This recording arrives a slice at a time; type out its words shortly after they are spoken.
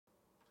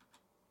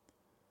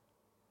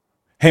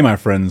Hey, my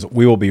friends,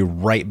 we will be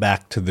right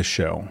back to the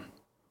show.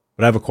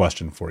 But I have a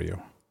question for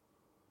you.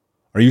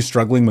 Are you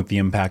struggling with the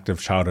impact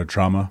of childhood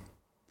trauma?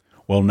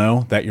 Well,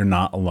 know that you're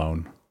not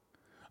alone.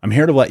 I'm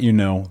here to let you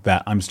know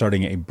that I'm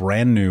starting a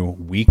brand new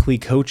weekly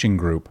coaching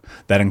group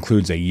that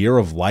includes a year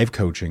of life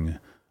coaching,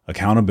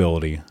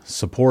 accountability,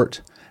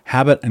 support,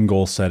 habit and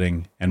goal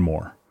setting, and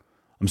more.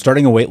 I'm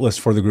starting a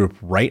waitlist for the group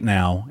right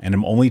now, and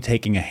I'm only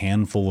taking a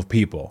handful of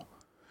people.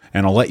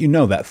 And I'll let you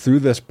know that through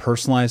this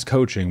personalized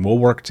coaching, we'll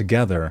work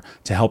together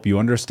to help you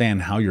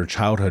understand how your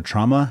childhood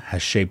trauma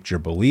has shaped your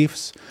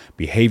beliefs,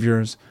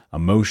 behaviors,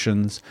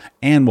 emotions,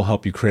 and will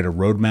help you create a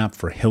roadmap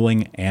for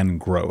healing and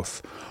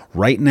growth.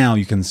 Right now,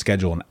 you can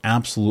schedule an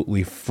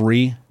absolutely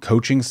free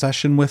coaching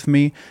session with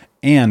me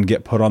and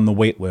get put on the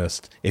wait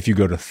list if you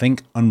go to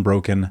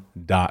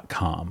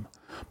thinkunbroken.com.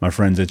 My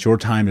friends, it's your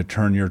time to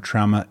turn your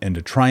trauma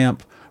into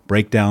triumph,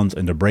 breakdowns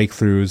into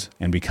breakthroughs,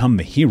 and become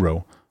the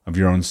hero of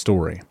your own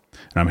story.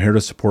 And I'm here to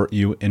support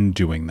you in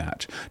doing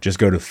that. Just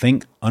go to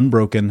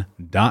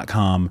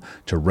thinkunbroken.com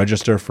to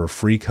register for a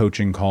free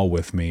coaching call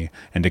with me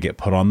and to get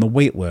put on the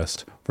wait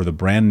list for the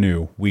brand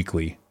new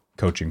weekly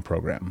coaching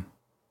program.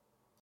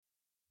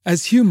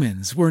 As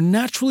humans, we're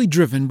naturally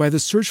driven by the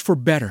search for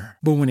better.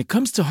 But when it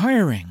comes to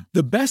hiring,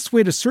 the best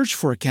way to search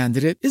for a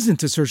candidate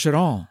isn't to search at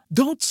all.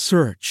 Don't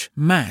search,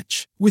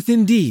 match with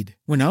Indeed.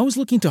 When I was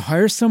looking to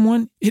hire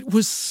someone, it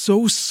was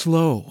so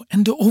slow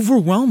and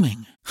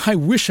overwhelming. I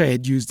wish I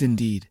had used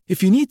Indeed.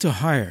 If you need to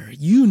hire,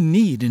 you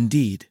need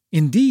Indeed.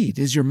 Indeed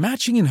is your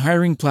matching and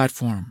hiring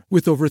platform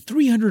with over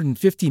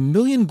 350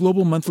 million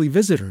global monthly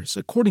visitors,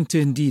 according to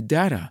Indeed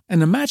data,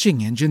 and a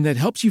matching engine that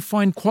helps you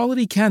find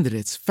quality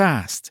candidates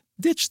fast.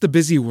 Ditch the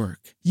busy work.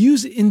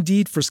 Use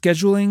Indeed for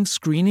scheduling,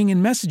 screening,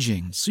 and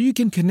messaging so you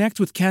can connect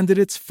with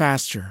candidates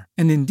faster.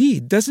 And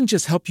Indeed doesn't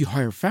just help you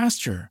hire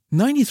faster.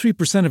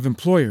 93% of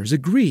employers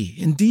agree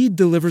Indeed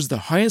delivers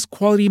the highest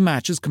quality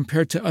matches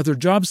compared to other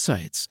job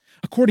sites,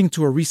 according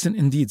to a recent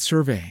Indeed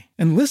survey.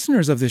 And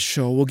listeners of this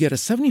show will get a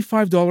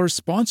 $75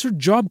 sponsored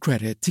job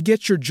credit to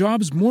get your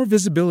jobs more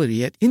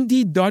visibility at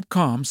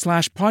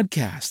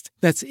Indeed.com/podcast.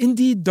 That's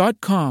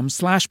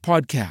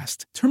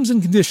Indeed.com/podcast. Terms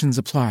and conditions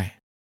apply.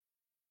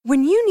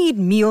 When you need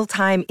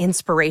mealtime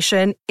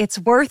inspiration, it's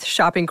worth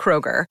shopping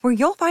Kroger, where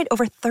you'll find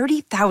over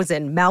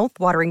 30,000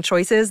 mouth-watering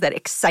choices that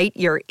excite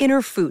your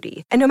inner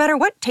foodie. And no matter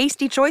what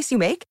tasty choice you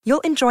make,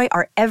 you'll enjoy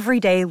our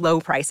everyday low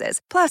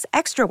prices, plus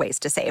extra ways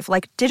to save,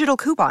 like digital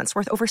coupons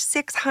worth over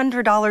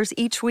 $600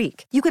 each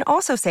week. You can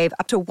also save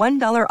up to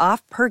 $1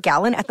 off per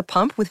gallon at the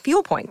pump with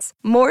fuel points.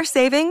 More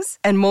savings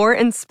and more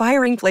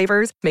inspiring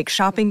flavors make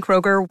shopping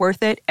Kroger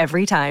worth it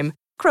every time.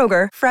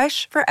 Kroger,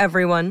 fresh for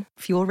everyone.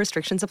 Fuel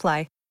restrictions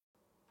apply.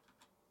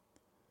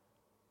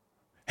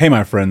 Hey,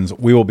 my friends,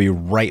 we will be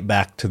right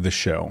back to the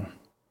show.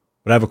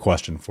 But I have a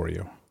question for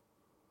you.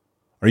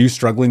 Are you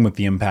struggling with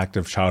the impact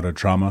of childhood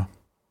trauma?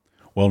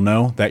 Well,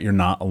 know that you're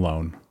not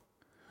alone.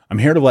 I'm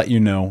here to let you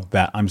know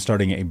that I'm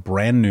starting a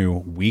brand new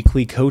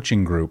weekly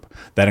coaching group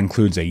that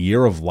includes a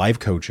year of life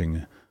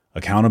coaching,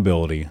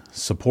 accountability,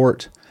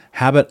 support,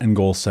 habit and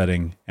goal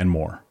setting, and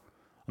more.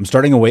 I'm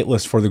starting a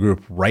waitlist for the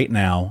group right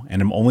now,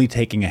 and I'm only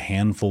taking a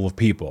handful of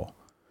people.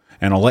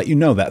 And I'll let you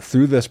know that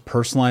through this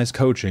personalized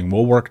coaching,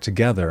 we'll work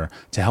together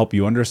to help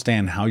you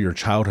understand how your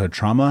childhood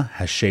trauma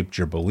has shaped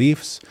your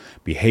beliefs,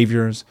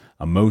 behaviors,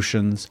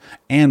 emotions,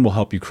 and will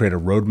help you create a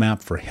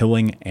roadmap for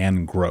healing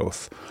and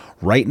growth.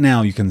 Right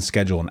now, you can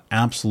schedule an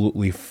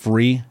absolutely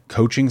free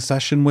coaching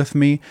session with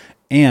me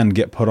and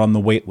get put on the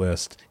wait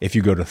list if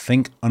you go to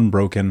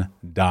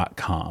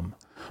thinkunbroken.com.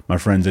 My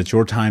friends, it's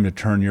your time to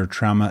turn your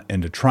trauma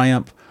into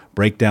triumph,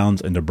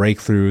 breakdowns into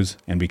breakthroughs,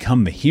 and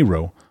become the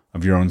hero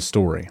of your own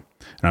story.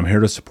 And I'm here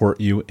to support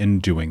you in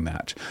doing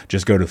that.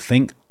 Just go to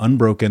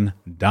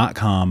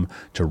thinkunbroken.com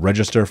to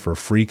register for a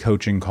free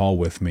coaching call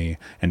with me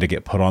and to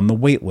get put on the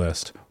wait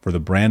list for the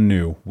brand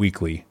new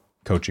weekly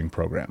coaching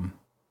program.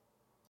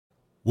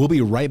 We'll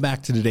be right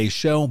back to today's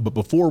show, but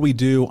before we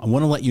do, I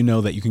want to let you know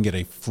that you can get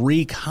a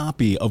free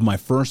copy of my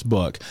first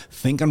book,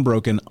 Think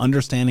Unbroken: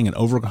 Understanding and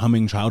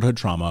Overcoming Childhood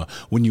Trauma,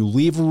 when you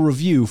leave a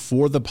review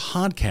for the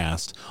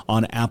podcast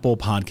on Apple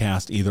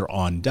Podcast, either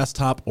on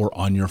desktop or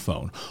on your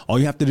phone. All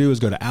you have to do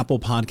is go to Apple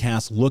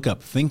Podcasts, look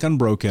up Think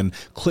Unbroken,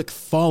 click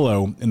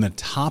follow in the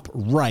top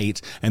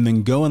right, and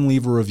then go and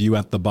leave a review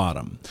at the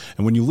bottom.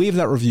 And when you leave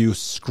that review,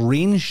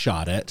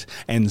 screenshot it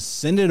and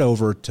send it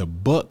over to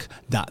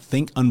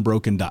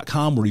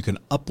book.thinkunbroken.com, where you can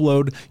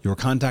upload your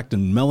contact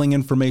and mailing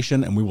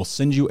information, and we will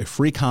send you a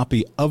free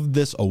copy of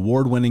this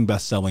award-winning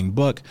best-selling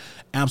book,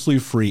 absolutely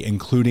free,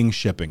 including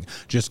shipping.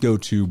 Just go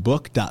to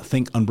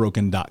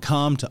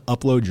book.thinkunbroken.com to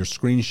upload your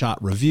screenshot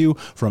review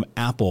from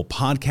Apple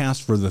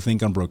Podcasts for the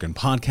Think Unbroken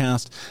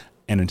podcast.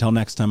 And until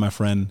next time, my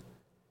friend,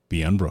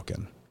 be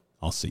unbroken.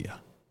 I'll see ya.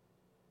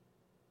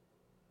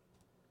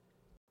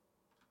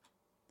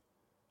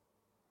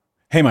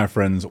 Hey, my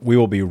friends, we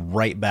will be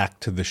right back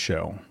to the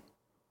show.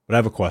 But I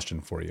have a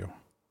question for you.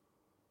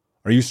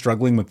 Are you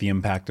struggling with the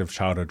impact of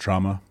childhood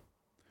trauma?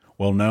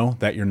 Well, know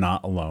that you're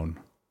not alone.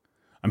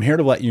 I'm here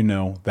to let you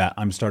know that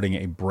I'm starting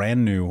a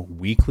brand new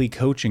weekly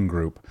coaching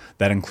group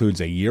that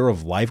includes a year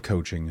of live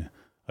coaching,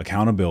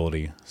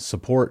 accountability,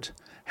 support,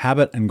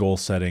 habit and goal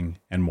setting,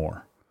 and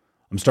more.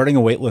 I'm starting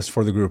a waitlist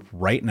for the group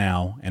right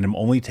now, and I'm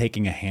only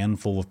taking a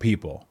handful of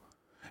people.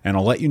 And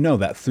I'll let you know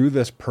that through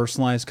this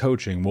personalized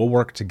coaching, we'll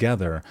work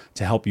together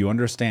to help you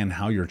understand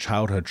how your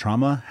childhood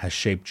trauma has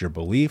shaped your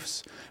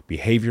beliefs,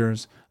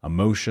 behaviors,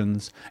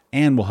 emotions,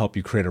 and will help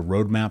you create a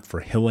roadmap for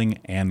healing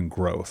and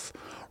growth.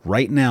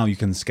 Right now, you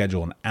can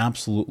schedule an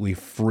absolutely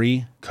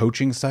free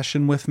coaching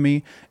session with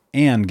me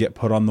and get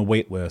put on the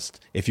wait list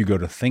if you go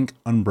to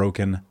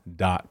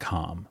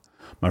thinkunbroken.com.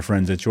 My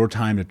friends, it's your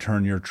time to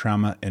turn your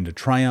trauma into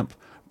triumph,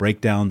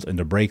 breakdowns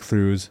into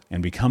breakthroughs,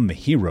 and become the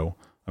hero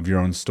of your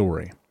own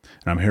story.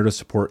 And I'm here to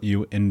support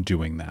you in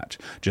doing that.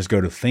 Just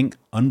go to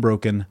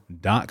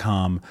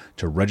thinkunbroken.com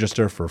to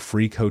register for a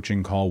free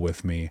coaching call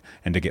with me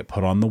and to get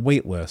put on the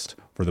wait list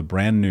for the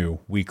brand new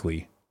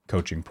weekly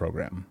coaching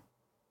program.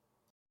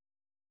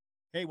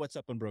 Hey, what's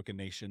up, Unbroken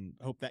Nation?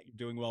 Hope that you're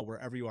doing well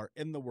wherever you are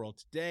in the world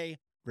today.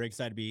 Very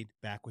excited to be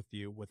back with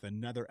you with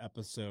another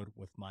episode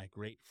with my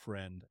great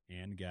friend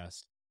and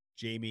guest,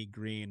 Jaime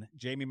Greene.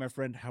 Jaime, my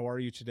friend, how are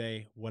you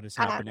today? What is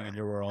happening in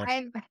your world?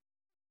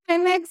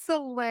 I'm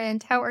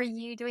excellent. How are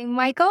you doing,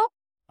 Michael?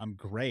 I'm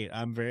great.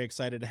 I'm very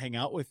excited to hang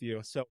out with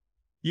you. So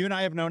you and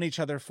I have known each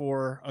other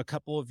for a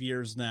couple of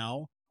years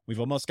now. We've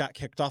almost got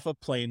kicked off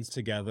of planes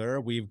together.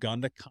 We've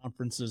gone to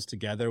conferences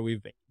together.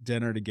 We've ate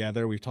dinner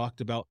together. We've talked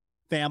about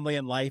family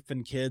and life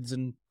and kids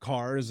and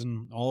cars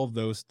and all of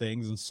those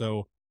things. And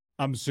so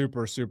I'm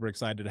super, super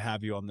excited to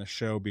have you on this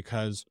show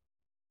because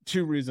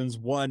two reasons.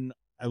 One,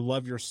 I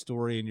love your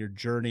story and your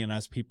journey. And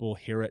as people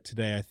hear it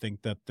today, I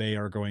think that they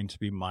are going to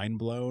be mind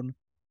blown.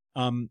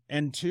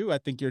 And two, I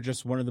think you're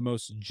just one of the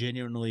most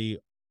genuinely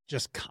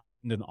just kind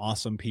and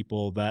awesome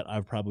people that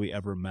I've probably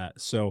ever met.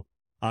 So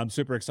I'm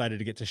super excited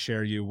to get to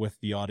share you with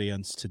the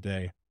audience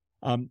today.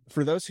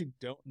 For those who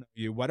don't know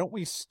you, why don't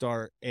we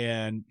start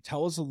and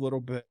tell us a little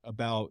bit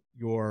about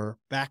your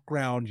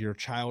background, your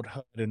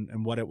childhood,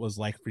 and what it was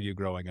like for you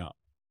growing up.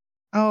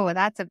 Oh,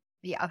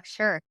 yeah,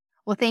 sure.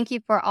 Well, thank you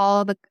for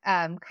all the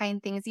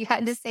kind things you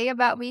had to say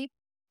about me.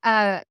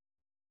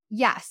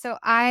 Yeah, so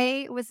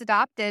I was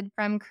adopted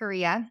from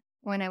Korea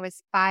when I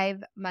was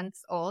 5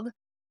 months old.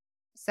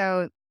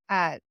 So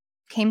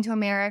came to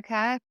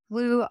America,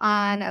 flew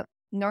on a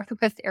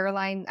Northwest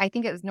airline, I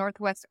think it was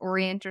Northwest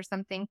Orient or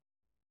something,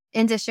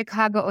 into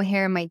Chicago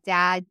O'Hare. My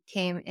dad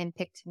came and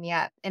picked me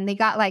up, and they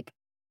got like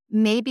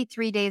maybe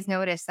 3 days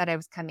notice that I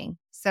was coming.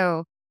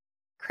 So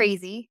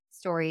crazy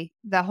story,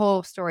 the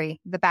whole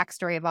story, the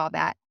backstory of all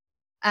that.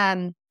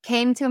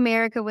 Came to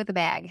America with a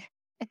bag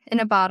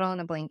and a bottle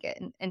and a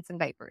blanket and some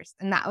diapers.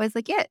 And that was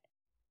like it.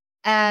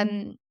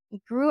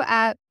 Grew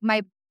up,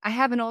 I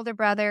have an older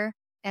brother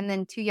and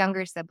then 2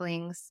 younger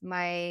siblings.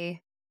 My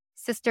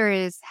sister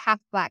is half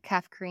Black,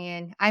 half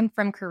Korean. I'm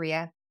from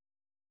Korea.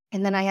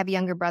 And then I have a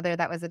younger brother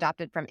that was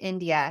adopted from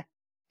India.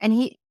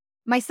 And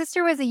my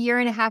sister was 1.5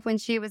 years when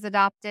she was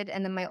adopted.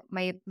 And then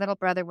my little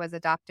brother was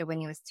adopted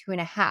when he was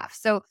 2.5.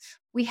 So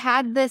we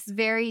had this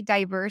very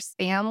diverse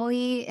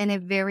family in a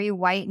very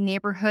white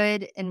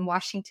neighborhood in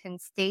Washington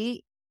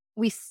State.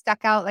 We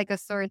stuck out like a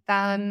sore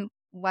thumb,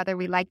 whether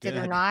we liked it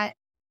or not.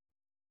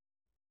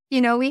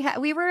 You know,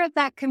 we were at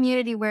that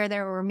community where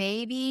there were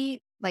maybe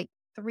like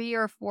 3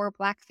 or 4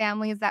 Black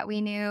families that we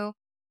knew,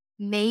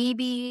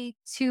 maybe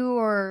 2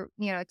 or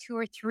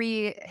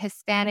 3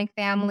 Hispanic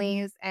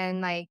families,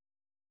 and like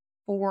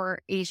 4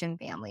 Asian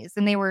families.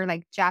 And they were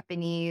like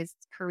Japanese,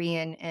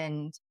 Korean,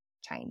 and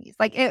Chinese.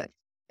 Like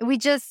we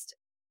just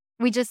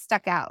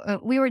stuck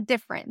out. We were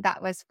different.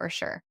 That was for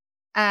sure.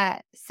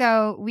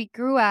 So we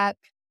grew up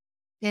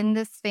in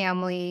this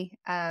family,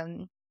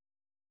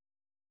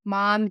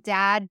 mom,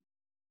 dad,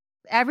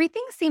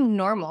 everything seemed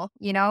normal.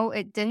 We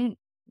didn't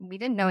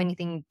know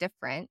anything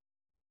different.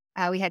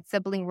 We had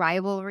sibling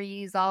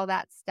rivalries, all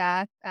that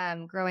stuff,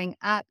 growing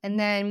up. And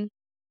then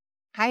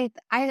I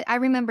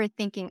remember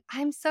thinking,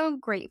 I'm so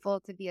grateful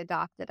to be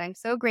adopted. I'm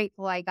so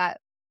grateful I got,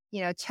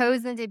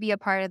 chosen to be a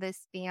part of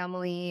this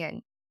family.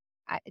 And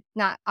it's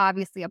not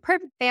obviously a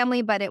perfect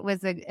family, but it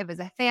was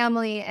a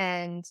family,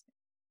 and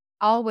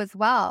all was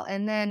well.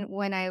 And then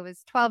when I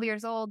was 12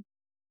 years old,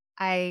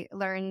 I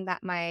learned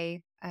that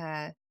my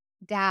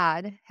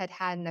dad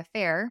had an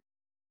affair.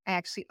 I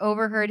actually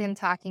overheard him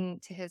talking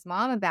to his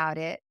mom about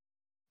it.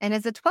 And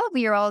as a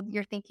 12-year-old,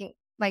 you're thinking,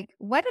 like,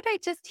 what did I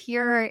just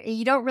hear?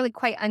 You don't really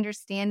quite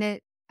understand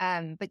it,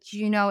 but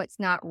it's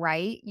not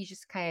right. You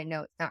just kind of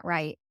know it's not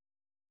right.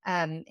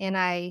 And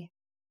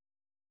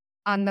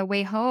on the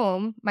way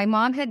home, my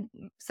mom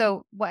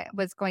so what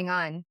was going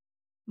on?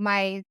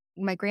 My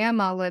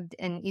grandma lived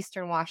in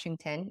Eastern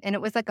Washington, and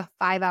it was like a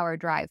 5-hour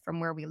drive from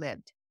where we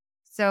lived.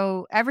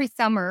 So every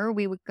summer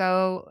we would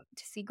go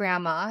to see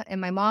grandma, and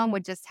my mom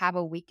would just have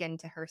a weekend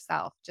to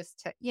herself,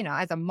 just to,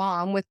 as a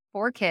mom with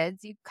 4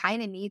 kids, you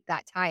kind of need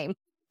that time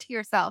to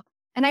yourself.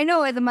 And I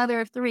know as a mother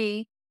of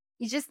 3,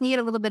 you just need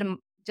a little bit of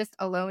just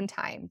alone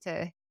time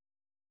to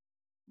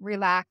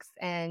relax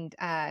and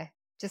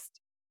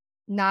just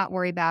not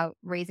worry about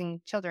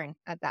raising children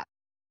at that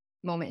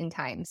moment in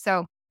time.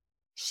 So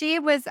she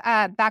was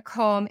back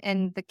home,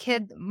 and the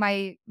kid,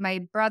 my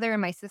brother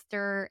and my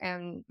sister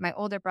and my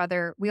older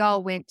brother, we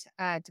all went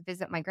to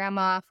visit my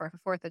grandma for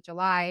 4th of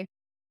July,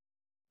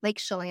 Lake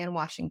Chelan,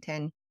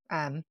 Washington,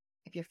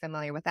 if you're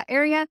familiar with that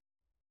area.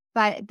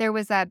 But there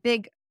was a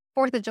big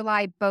 4th of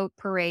July boat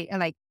parade, and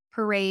like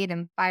parade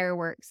and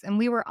fireworks. And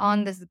we were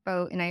on this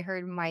boat, and I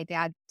heard my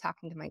dad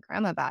talking to my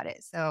grandma about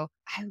it. So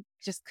I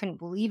just couldn't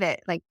believe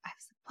it. Like, I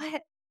was like,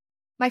 what?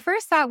 My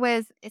first thought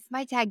was, is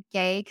my dad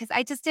gay? Because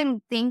I just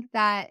didn't think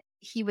that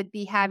he would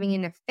be having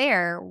an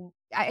affair.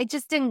 I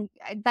just didn't,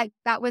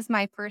 that was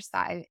my first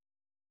thought.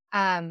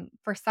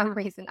 For some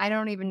reason, I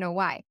don't even know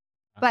why.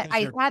 But 'Cause I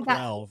you're had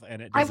that. 12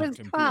 and it I doesn't was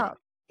compute. 12.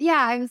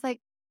 Yeah, I was like,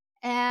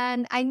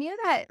 and I knew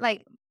that,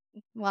 like,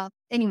 well,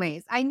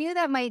 anyways, I knew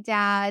that my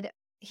dad,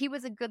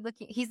 he's a good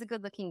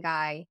looking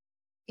guy.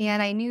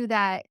 And I knew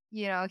that,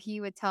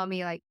 he would tell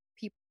me like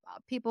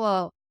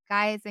people,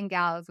 guys and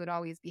gals would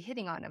always be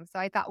hitting on him. So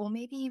I thought, well,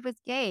 maybe he was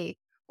gay,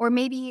 or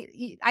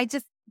maybe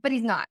but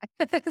he's not.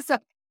 So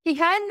he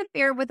had an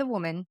affair with a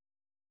woman.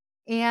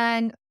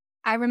 And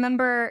I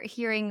remember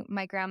hearing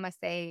my grandma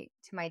say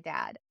to my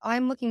dad, "Oh,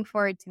 I'm looking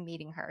forward to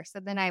meeting her." So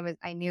then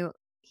I knew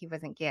he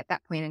wasn't gay at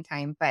that point in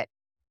time, but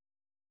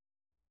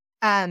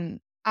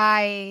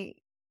I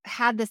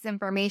had this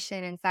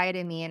information inside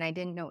of me, and I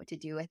didn't know what to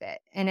do with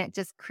it. And it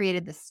just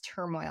created this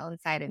turmoil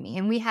inside of me.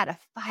 And we had a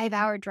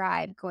 5-hour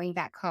drive going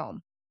back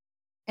home.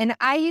 And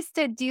I used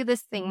to do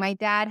this thing. My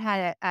dad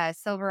had a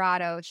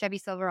Chevy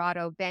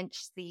Silverado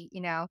bench seat,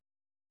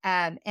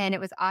 and it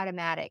was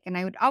automatic. And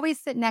I would always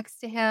sit next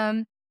to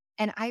him.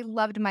 And I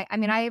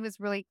I was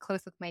really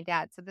close with my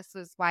dad. So this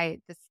was why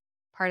this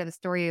part of the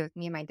story with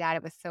me and my dad,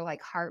 it was so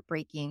like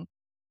heartbreaking.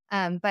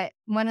 But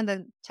one of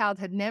the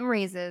childhood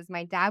memories is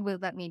my dad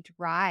would let me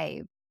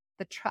drive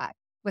the truck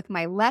with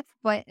my left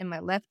foot in my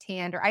left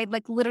hand, or I'd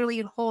like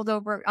literally hold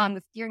over on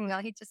the steering wheel.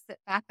 He'd just sit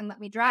back and let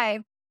me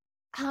drive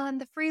on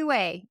the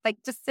freeway,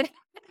 like just sitting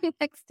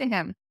next to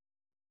him.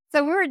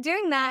 So we were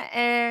doing that,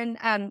 and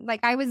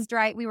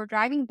we were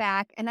driving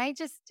back, and I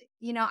just,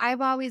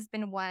 I've always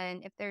been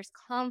one, if there's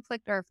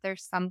conflict or if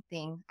there's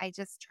something, I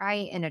just try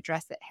and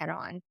address it head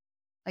on.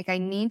 Like, I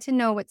need to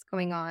know what's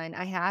going on.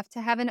 I have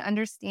to have an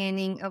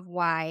understanding of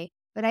why,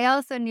 but I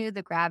also knew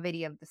the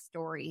gravity of the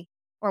story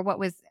or what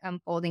was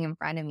unfolding in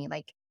front of me.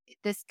 Like,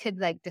 this could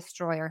like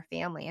destroy our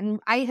family. And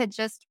I had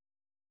just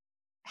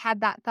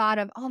had that thought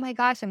of, oh my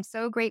gosh, I'm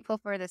so grateful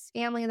for this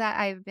family that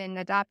I've been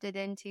adopted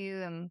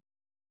into,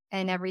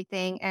 and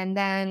everything. And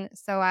then,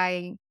 so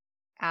I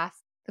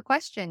asked the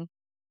question.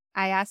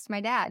 I asked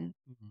my dad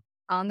Mhm.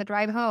 on the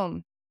drive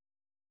home.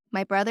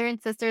 My brother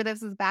and sister,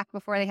 this was back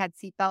before they had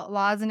seatbelt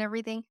laws and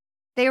everything.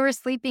 They were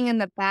sleeping in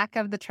the back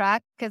of the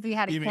truck because we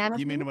had a You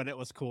canopy. mean when it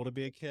was cool to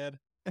be a kid?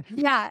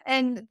 Yeah,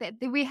 and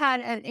we had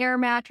an air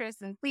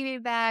mattress and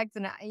sleeping bags,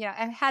 and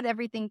I had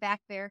everything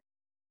back there.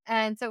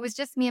 And so it was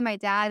just me and my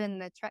dad in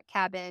the truck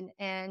cabin,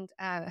 and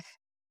I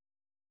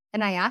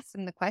asked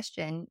him the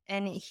question,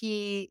 and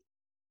he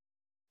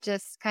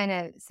just kind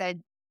of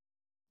said,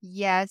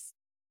 "Yes,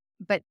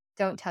 but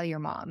don't tell your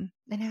mom."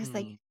 And I was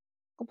like, Mm.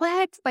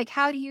 "What? Like,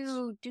 how do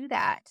you do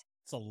that?"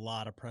 It's a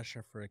lot of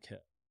pressure for a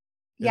kid.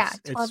 Yeah,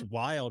 It's 12.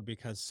 wild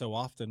because so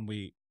often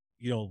a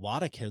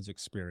lot of kids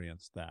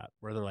experience that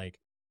where they're like,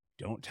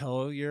 don't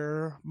tell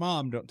your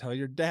mom, don't tell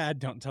your dad,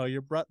 don't tell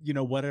your brother,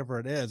 whatever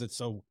it is. It's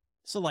so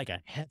like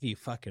a heavy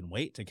fucking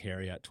weight to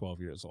carry at 12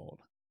 years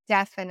old.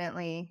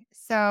 Definitely.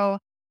 So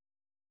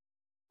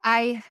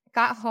I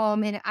got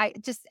home, and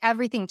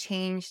everything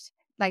changed.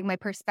 Like, my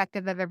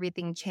perspective of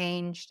everything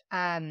changed.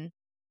 I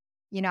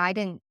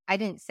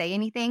didn't say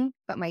anything,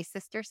 but my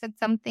sister said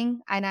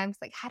something, and I was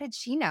like, how did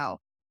she know?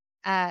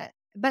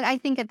 But I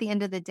think at the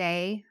end of the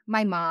day,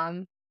 my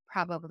mom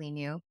probably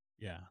knew,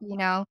 Yeah.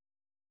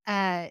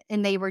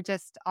 and they were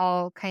just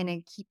all kind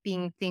of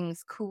keeping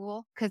things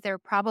cool because they're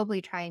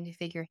probably trying to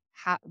figure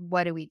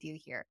what do we do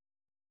here?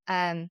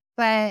 And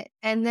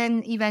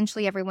then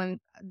eventually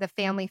the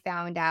family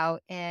found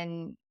out,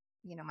 and,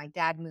 my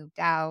dad moved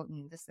out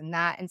and this and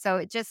that. And so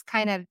it just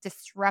kind of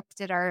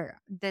disrupted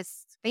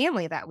this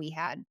family that we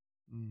had.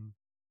 Mm.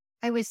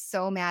 I was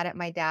so mad at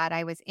my dad.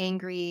 I was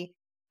angry.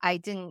 I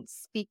didn't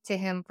speak to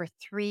him for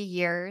 3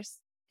 years.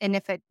 And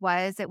if it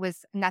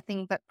was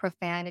nothing but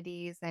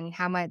profanities and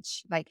how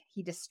much like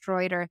he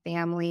destroyed our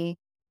family,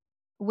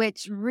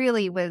 which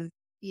really was,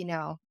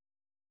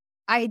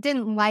 I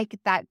didn't like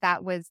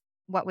that was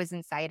what was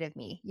inside of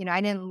me.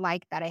 I didn't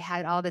like that I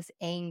had all this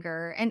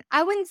anger, and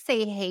I wouldn't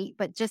say hate,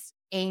 but just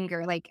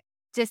anger, like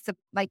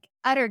like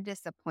utter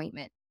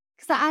disappointment,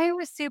 because I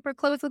was super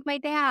close with my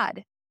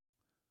dad.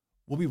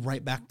 We'll be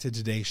right back to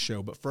today's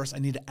show, but first I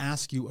need to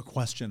ask you a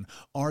question.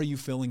 Are you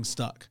feeling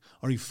stuck?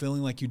 Are you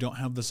feeling like you don't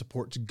have the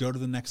support to go to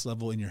the next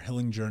level in your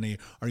healing journey?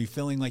 Are you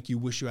feeling like you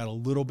wish you had a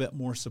little bit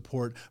more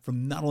support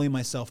from not only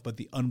myself, but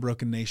the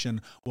Unbroken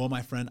Nation? Well,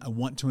 my friend, I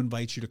want to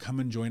invite you to come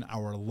and join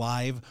our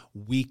live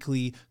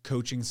weekly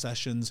coaching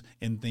sessions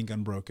in Think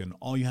Unbroken.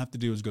 All you have to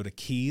do is go to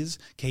Keys,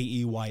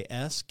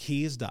 Keys,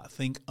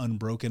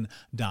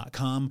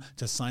 keys.thinkunbroken.com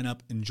to sign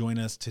up and join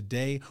us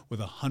today with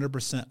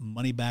 100%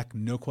 money back,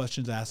 no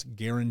questions asked,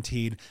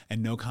 guaranteed,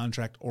 and no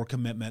contract or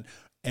commitment.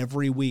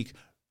 Every week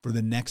for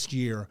the next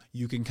year,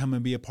 you can come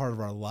and be a part of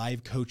our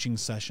live coaching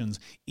sessions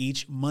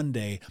each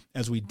Monday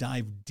as we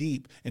dive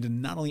deep into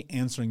not only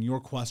answering your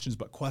questions,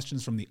 but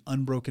questions from the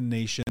Unbroken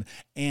Nation,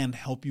 and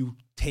help you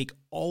take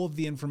all of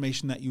the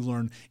information that you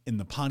learn in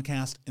the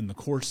podcast, in the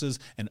courses,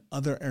 and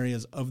other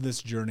areas of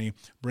this journey,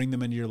 bring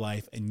them into your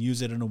life and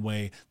use it in a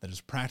way that is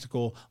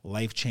practical,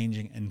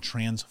 life-changing, and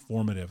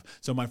transformative.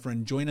 So my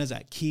friend, join us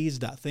at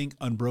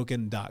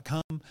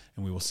keys.thinkunbroken.com, and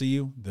we will see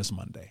you this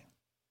Monday.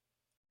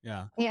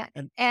 Yeah. Yeah.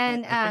 And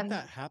And I think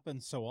that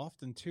happens so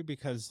often too,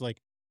 because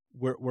like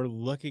we're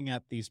looking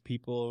at these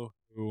people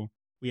who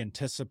we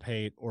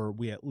anticipate, or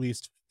we at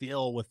least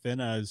feel within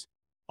us,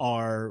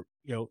 are,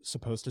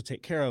 supposed to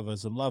take care of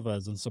us and love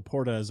us and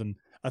support us and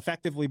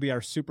effectively be our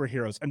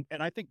superheroes. And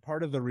I think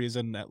part of the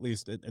reason, at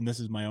least, and this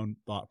is my own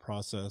thought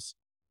process,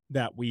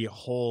 that we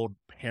hold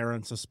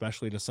parents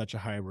especially to such a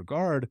high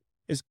regard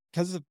is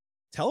because of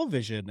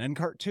television and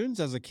cartoons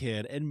as a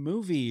kid and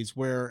movies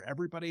where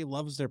everybody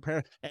loves their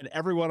parent. And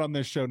everyone on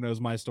this show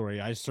knows my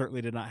story. I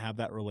certainly did not have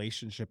that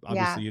relationship.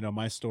 Obviously, yeah,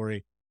 my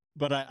story,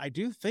 but I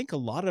do think a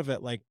lot of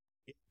it, like,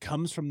 it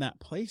comes from that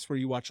place where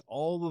you watch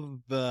all of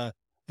the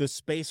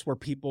space where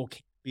people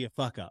can be a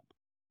fuck up,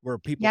 where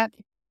people yep.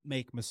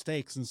 make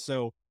mistakes. And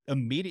so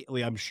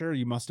immediately, I'm sure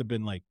you must have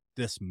been like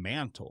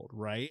dismantled,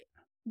 right?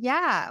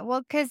 Yeah. Well,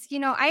 because,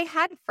 I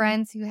had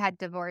friends who had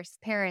divorced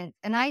parents,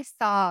 and I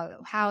saw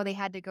how they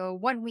had to go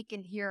one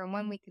weekend here and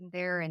one weekend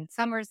there and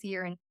summers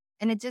here.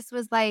 And it just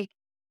was like,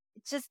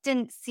 it just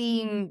didn't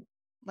seem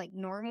like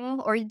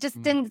normal, or it just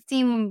Mm, didn't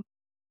seem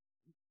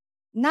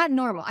not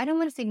normal. I don't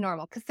want to say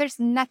normal because there's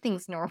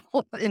nothing's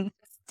normal in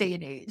this day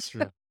and age.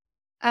 true.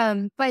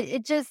 But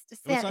it just It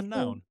was said,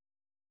 unknown.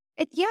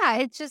 it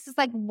just is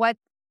like what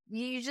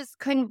you just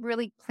couldn't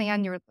really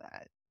plan your.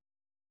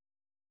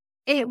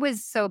 It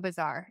was so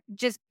bizarre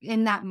just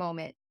in that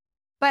moment.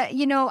 But,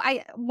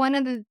 one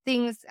of the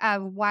things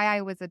why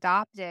I was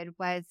adopted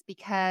was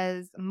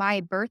because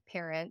my birth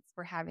parents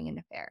were having an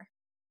affair.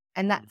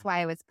 And that's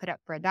why I was put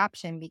up for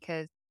adoption,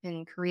 because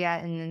in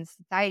Korea and in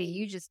society,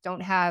 you just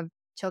don't have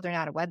children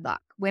out of wedlock.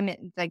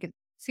 Women, like, it's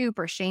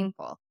super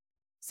shameful.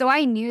 So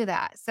I knew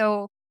that.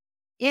 So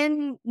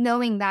in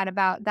knowing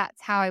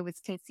that's how I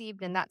was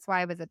conceived and that's why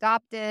I was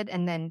adopted,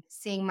 and then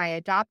seeing my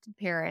adopted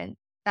parents,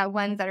 that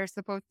ones that are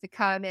supposed to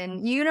come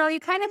and, you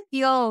kind of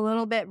feel a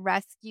little bit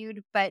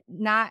rescued, but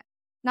not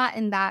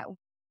in that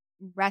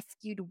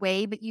rescued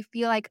way, but you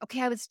feel like,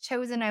 okay, I was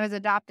chosen, I was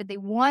adopted. They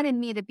wanted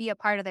me to be a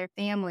part of their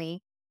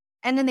family.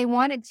 And then they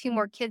wanted two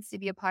more kids to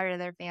be a part of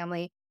their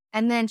family.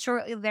 And then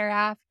shortly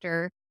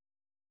thereafter,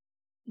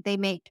 they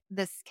make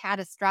this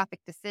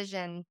catastrophic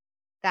decision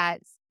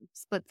that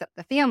splits up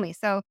the family.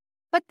 So,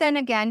 but then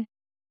again,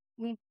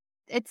 we,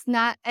 it's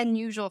not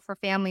unusual for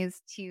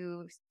families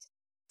to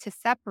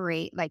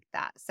separate like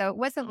that. So it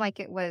wasn't like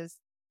it was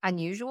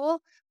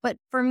unusual, but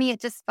for me,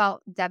 it just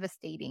felt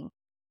devastating.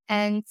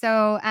 And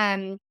so,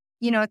 3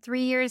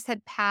 years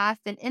had passed.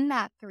 And in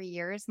that 3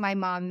 years, my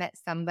mom met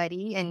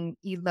somebody and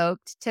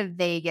eloped to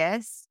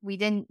Vegas. We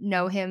didn't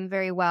know him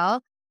very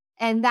well.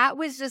 And that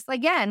was just,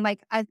 again,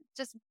 like,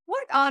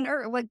 what on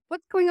earth? Like,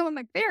 what's going on with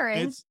my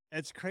parents?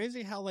 It's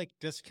crazy how like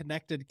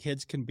disconnected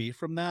kids can be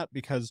from that,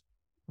 because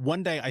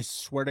one day, I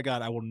swear to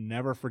God, I will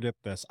never forget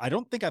this. I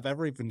don't think I've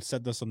ever even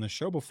said this on the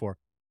show before.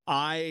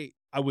 I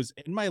was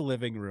in my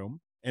living room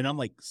and I'm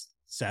like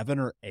 7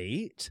 or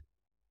 8,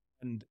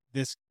 and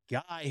this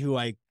guy who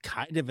I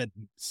kind of had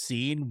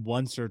seen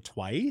once or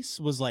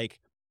twice was like,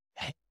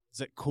 "Hey,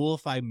 is it cool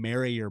if I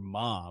marry your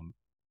mom?"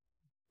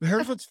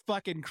 Here's what's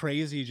fucking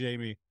crazy,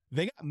 Jamie.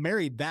 They got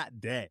married that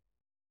day.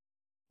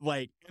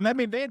 Like, and I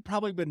mean, they had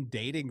probably been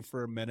dating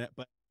for a minute,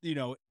 but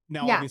now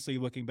Yeah, obviously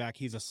looking back,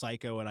 he's a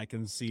psycho, and I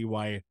can see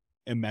why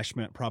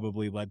enmeshment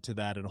probably led to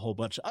that and a whole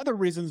bunch of other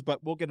reasons,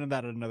 but we'll get into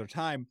that at another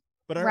time.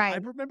 But I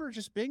right. remember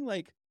just being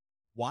like,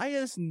 why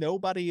is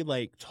nobody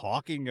like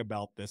talking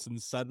about this?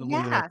 And suddenly,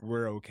 like, Yeah.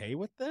 we're okay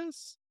with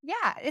this?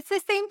 Yeah. It's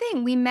the same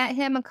thing. We met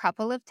him a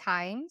couple of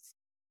times.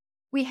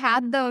 We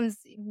had those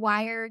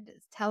wired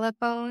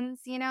telephones,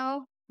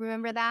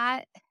 remember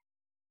that?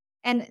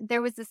 And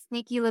there was this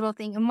sneaky little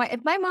thing. And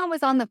if my mom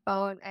was on the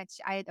phone,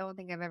 I don't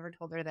think I've ever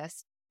told her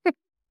this,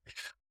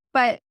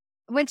 but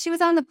when she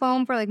was on the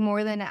phone for like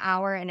more than an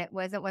hour and it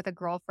wasn't with a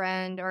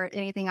girlfriend or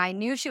anything, I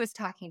knew she was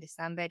talking to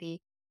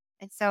somebody.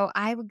 And so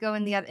I would go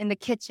in the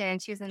kitchen.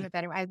 She was in the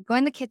bedroom. I'd go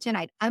in the kitchen.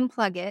 I'd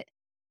unplug it,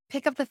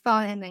 pick up the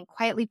phone, and then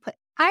quietly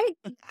I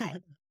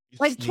You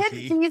like, kids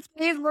sneaky. these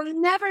days will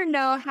never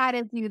know how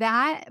to do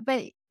that.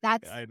 But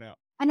I know.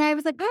 And I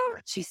was like, oh,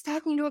 she's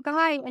talking to a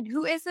guy. And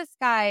who is this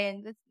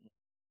guy?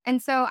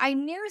 And so I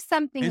knew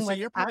something And so was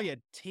you're up. probably a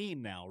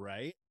teen now,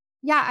 right?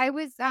 Yeah,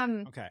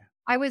 Okay.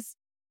 I was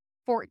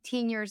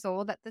 14 years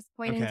old at this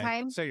point in Okay.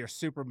 time. So you're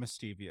super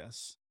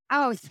mischievous.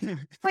 Oh,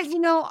 but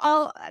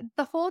all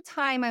the whole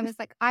time I was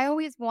like, I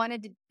always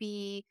wanted to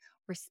be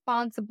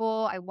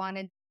responsible.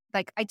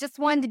 I just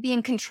wanted to be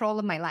in control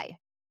of my life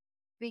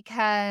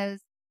because,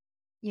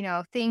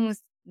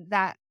 things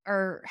that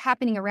are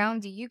happening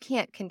around you, you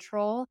can't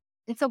control.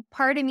 And so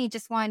part of me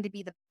just wanted to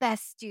be the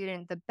best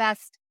student, the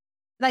best,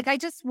 I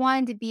just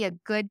wanted to be a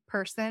good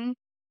person.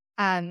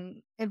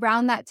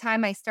 Around that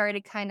time, I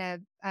started kind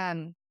of,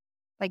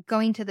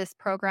 going to this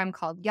program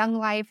called Young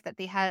Life that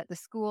they had at the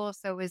school.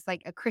 So it was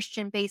like a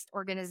Christian-based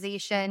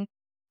organization.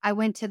 I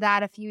went to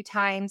that a few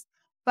times,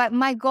 but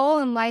my goal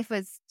in life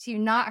was to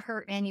not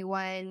hurt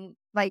anyone,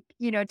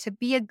 to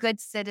be a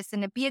good citizen,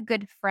 to be a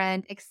good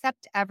friend,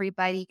 accept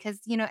everybody, because,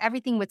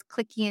 everything was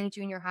cliquey in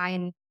junior high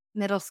and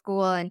middle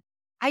school. And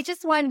I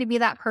just wanted to be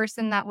that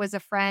person that was a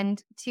friend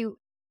to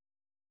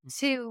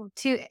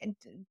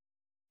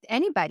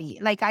anybody.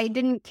 Like, I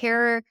didn't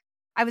care.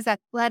 I was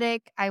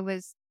athletic. I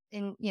was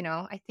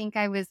I think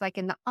I was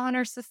in the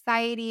honor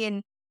society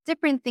and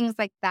different things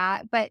like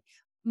that. But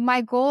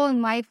my goal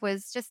in life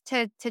was just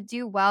to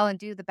do well and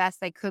do the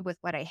best I could with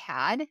what I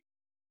had.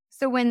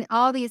 So when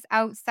all these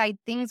outside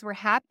things were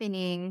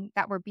happening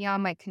that were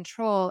beyond my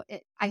control,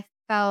 I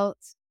felt,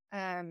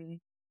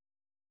 when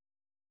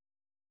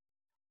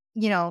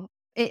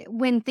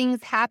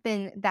things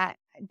happen that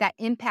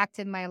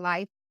impacted my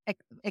life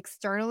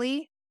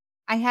externally,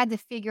 I had to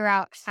figure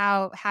out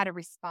how to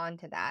respond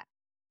to that.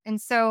 And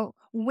so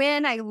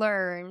when I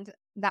learned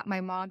that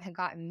my mom had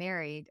gotten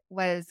married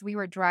was we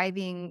were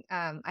driving,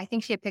 I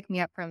think she had picked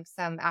me up from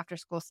some after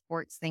school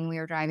sports thing. We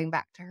were driving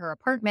back to her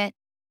apartment.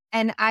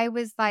 And I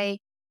was like,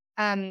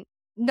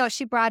 no,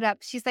 she brought up,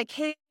 she's like,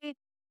 hey,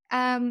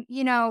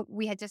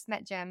 we had just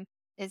met Jim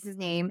is his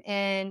name.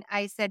 And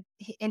I said,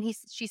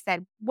 she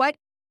said, what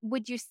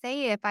would you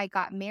say if I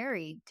got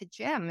married to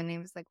Jim? And he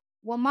was like,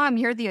 well, Mom,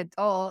 you're the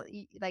adult.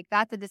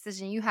 That's a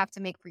decision you have to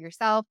make for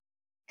yourself.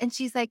 And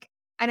she's like,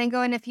 and I'm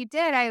going, if you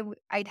did,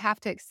 I'd have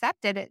to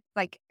accept it. It's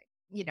what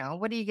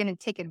are you going to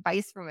take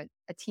advice from a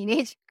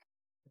teenager?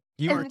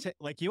 You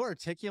you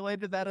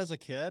articulated that as a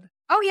kid?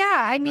 Oh yeah.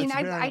 I mean,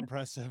 That's very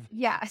impressive.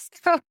 Yeah.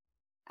 So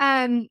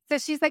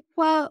she's like,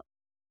 well,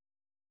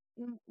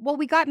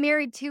 we got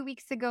married 2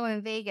 weeks ago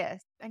in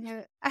Vegas. I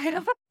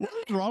don't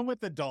What's wrong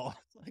with adults?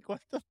 Like,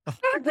 what the fuck?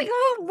 I was like,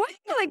 oh, what?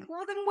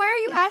 Well, then why are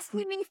you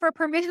asking me for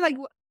permission?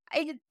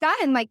 It's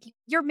done.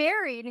 You're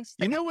married. And she's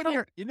You like,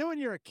 know when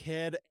you're a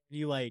kid,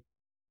 you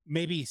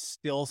maybe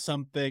steal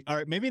something,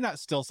 or maybe not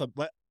steal something.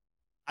 But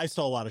I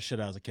stole a lot of shit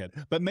as a kid,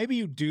 but maybe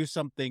you do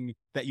something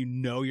that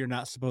you're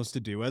not supposed to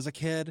do as a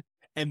kid,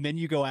 and then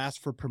you go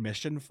ask for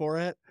permission for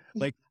it.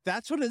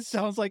 That's what it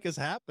sounds like is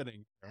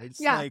happening. Right? It's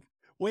yeah.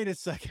 Wait a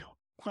second,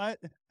 what?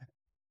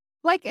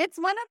 It's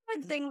one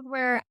of the things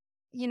where,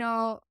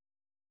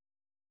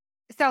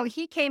 so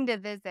he came to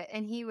visit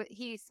and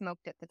he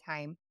smoked at the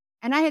time.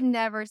 And I had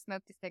never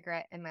smoked a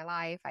cigarette in my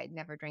life. I'd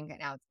never drank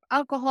an ounce of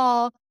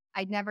alcohol.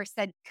 I'd never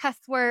said cuss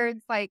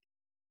words.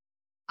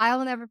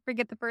 I'll never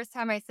forget the first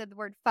time I said the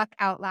word fuck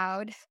out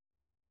loud.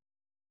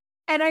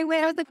 And I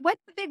was like,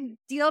 what's the big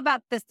deal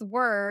about this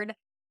word?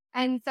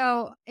 And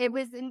so it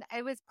was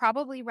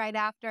probably right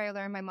after I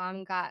learned my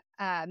mom got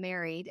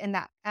married, and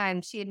that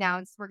she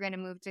announced we're going to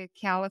move to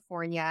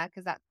California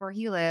because that's where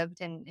he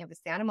lived, and it was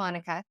Santa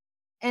Monica.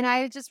 And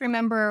I just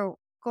remember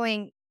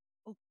going,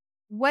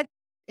 what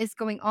is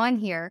going on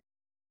here?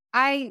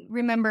 I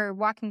remember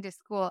walking to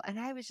school and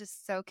I was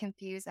just so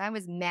confused. I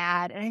was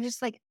mad, and I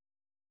just I'm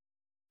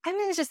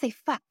going to just say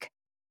fuck.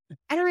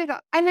 And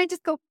I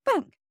just go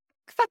fuck,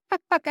 fuck,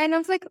 fuck, fuck. And I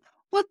was like,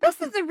 well,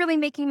 this isn't really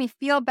making me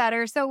feel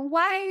better. So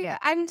why?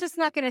 I'm just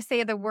not going to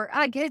say the word.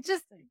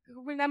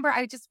 Remember,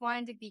 I just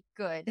wanted to be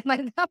good.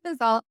 That was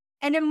all.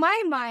 And in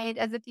my mind,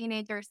 as a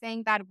teenager,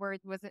 saying bad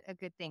words wasn't a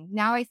good thing.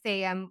 Now I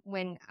say them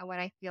when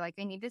I feel like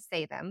I need to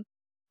say them.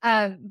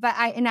 But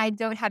I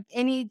don't have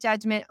any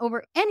judgment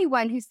over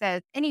anyone who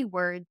says any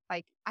words.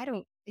 I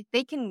don't.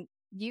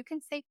 You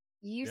can say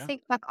say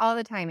fuck all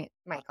the time,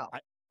 Michael.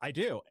 I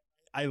do.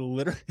 I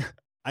literally.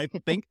 I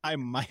think I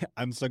might.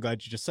 I'm so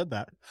glad you just said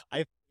that.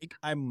 I think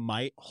I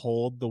might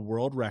hold the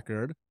world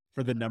record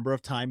for the number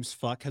of times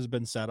 "fuck" has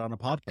been said on a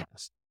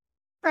podcast.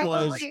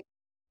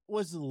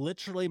 Was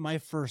literally my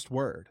first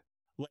word,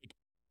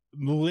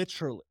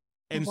 literally.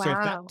 And so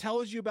if that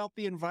tells you about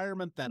the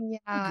environment that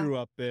I grew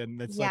up in,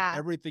 it's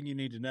everything you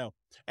need to know.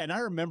 And I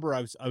remember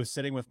I was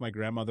sitting with my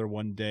grandmother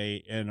one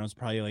day, and I was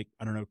probably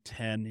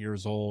 10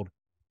 years old,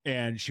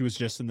 and she was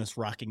just in this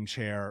rocking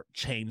chair,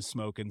 chain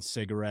smoking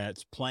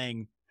cigarettes,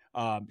 playing.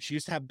 She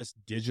used to have this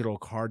digital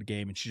card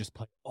game, and she just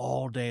played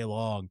all day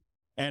long.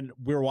 And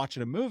we were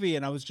watching a movie,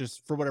 and I was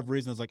just, for whatever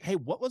reason, I was like, hey,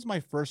 what was my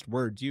first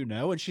word? Do you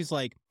know? And she's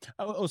like,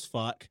 oh, it was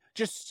fuck.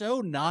 Just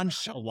so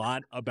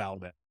nonchalant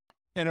about it.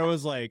 And I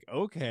was like,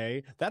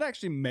 okay, that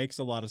actually makes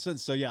a lot of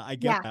sense. So yeah, I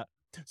get that.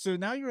 So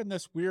now you're in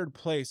this weird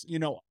place.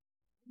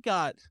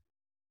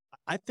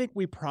 I think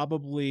we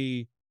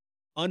probably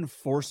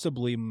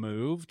unforcibly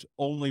moved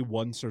only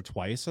once or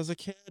twice as a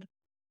kid,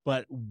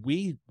 but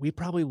we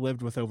probably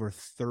lived with over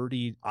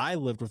 30. I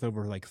lived with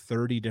over like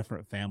 30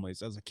 different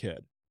families as a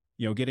kid,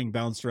 getting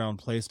bounced around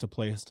place to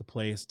place to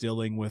place,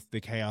 dealing with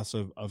the chaos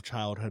of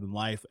childhood and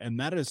life. And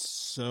that is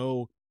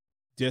so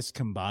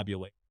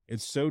discombobulating.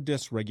 It's so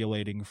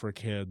dysregulating for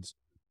kids.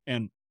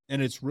 And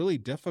it's really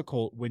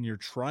difficult when you're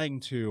trying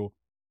to,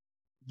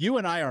 you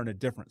and I are on a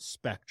different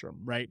spectrum,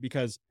 right?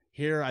 Because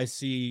here I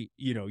see,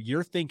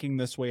 you're thinking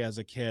this way as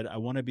a kid. I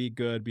want to be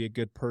good, be a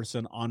good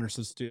person, honor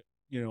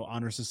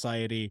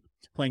society,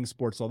 playing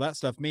sports, all that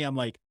stuff. Me, I'm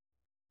like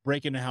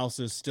breaking into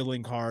houses,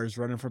 stealing cars,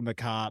 running from the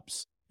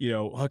cops,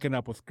 hooking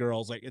up with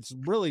girls. Like, it's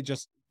really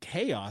just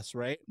chaos,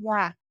 right?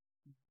 Yeah.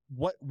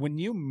 When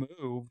you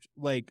moved,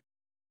 like,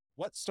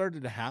 what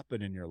started to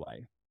happen in your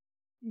life?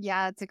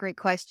 Yeah, it's a great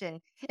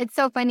question. It's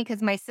so funny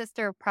because my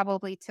sister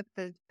probably took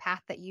the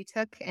path that you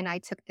took, and I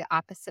took the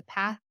opposite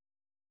path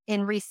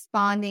in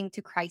responding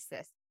to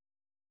crisis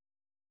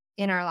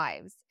in our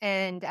lives.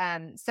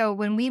 And so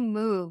when we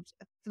moved,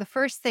 the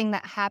first thing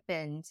that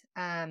happened,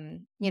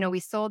 we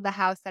sold the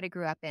house that I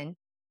grew up in.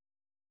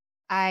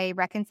 I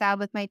reconciled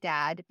with my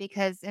dad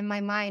because in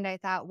my mind, I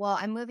thought, well,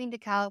 I'm moving to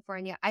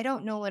California. I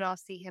don't know when I'll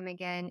see him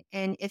again.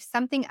 And if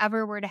something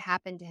ever were to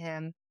happen to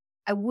him,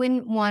 I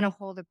wouldn't want to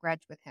hold a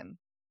grudge with him.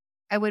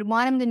 I would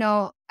want him to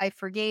know I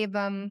forgave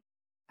him.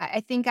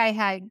 I think I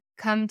had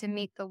come to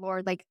meet the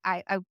Lord. Like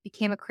I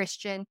became a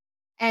Christian.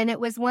 And it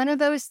was one of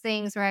those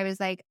things where I was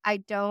like, I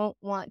don't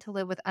want to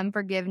live with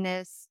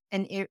unforgiveness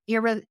and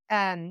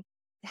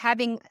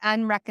having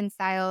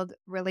unreconciled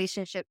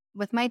relationship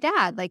with my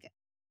dad. Like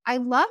I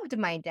loved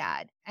my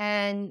dad,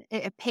 and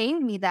it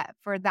pained me that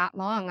for that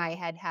long I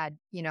had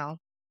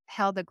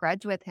held a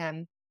grudge with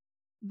him.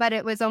 But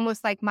it was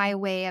almost like my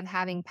way of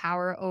having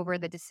power over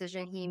the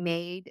decision he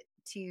made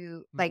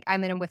to like,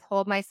 I'm going to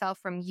withhold myself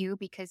from you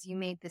because you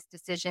made this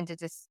decision to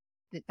just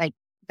like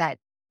that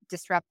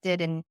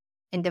disrupted and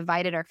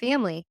divided our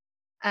family.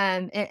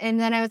 And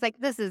then I was like,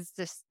 this is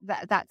just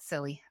that's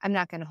silly. I'm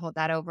not going to hold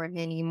that over him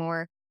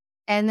anymore.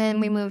 And then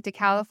we moved to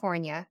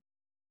California.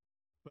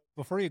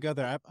 Before you go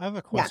there, I have a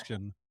Yeah.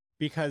 question,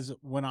 because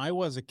when I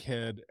was a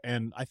kid,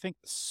 and I think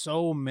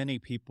so many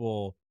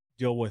people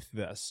deal with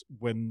this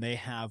when they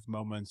have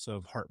moments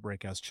of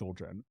heartbreak as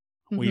children,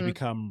 we Mhm.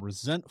 become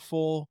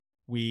resentful,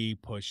 we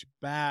push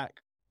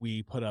back,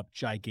 we put up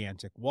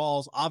gigantic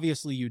walls.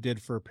 Obviously, you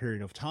did for a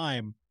period of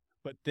time,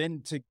 but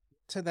then to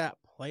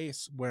that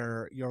place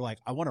where you're like,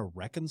 I want to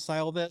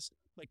reconcile this,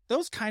 like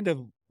those kind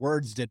of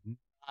words did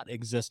not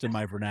exist in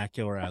my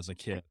vernacular as a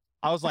kid.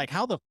 I was like,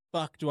 how the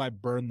fuck do I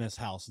burn this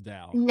house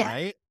down? Yeah.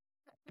 Right.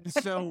 And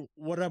so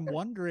what I'm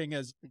wondering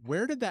is,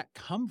 where did that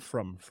come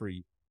from for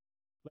you?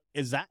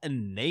 Is that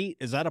innate?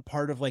 Is that a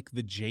part of like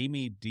the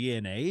Jaime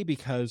DNA?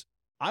 Because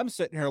I'm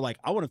sitting here like,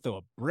 I want to throw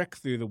a brick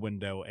through the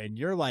window, and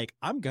you're like,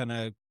 I'm going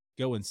to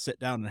go and sit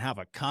down and have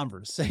a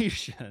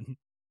conversation.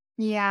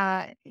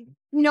 Yeah.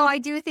 I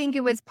do think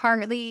it was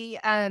partly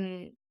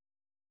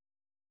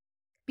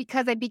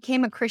because I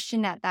became a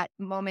Christian at that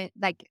moment,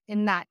 like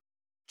in that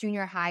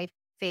junior high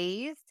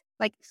phase.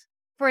 Like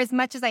for as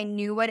much as I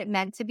knew what it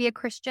meant to be a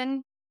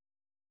Christian,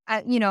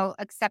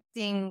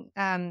 accepting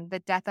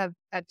the death of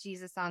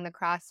Jesus on the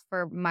cross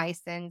for my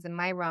sins and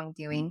my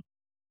wrongdoing.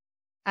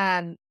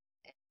 And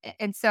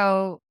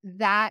so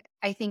that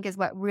I think is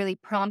what really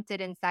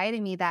prompted inside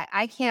of me that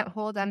I can't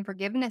hold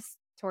unforgiveness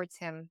towards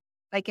him.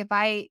 Like if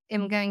I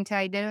am going to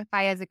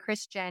identify as a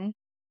Christian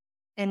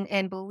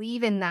and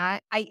believe in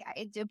that,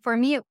 for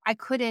me, I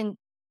couldn't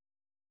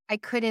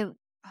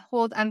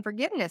hold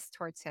unforgiveness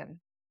towards him.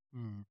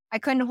 I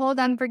couldn't hold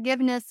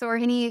unforgiveness or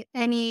any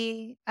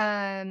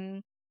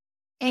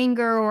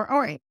anger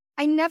or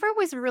I never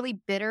was really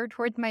bitter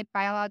towards my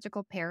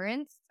biological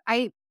parents.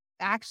 I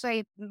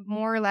actually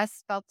more or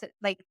less felt it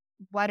like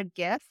what a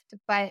gift,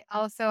 but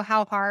also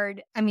how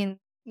hard. I mean,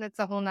 that's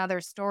a whole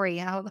nother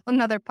story,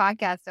 another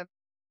podcast of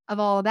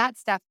all of that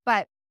stuff.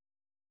 But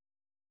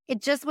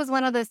it just was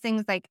one of those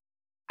things like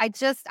I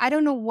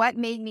don't know what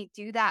made me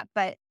do that,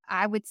 but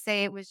I would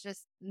say it was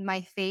just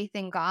my faith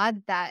in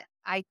God that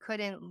I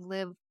couldn't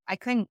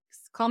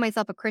call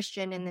myself a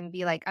Christian and then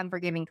be like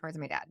unforgiving towards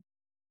my dad.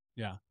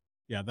 Yeah.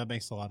 Yeah, that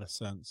makes a lot of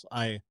sense.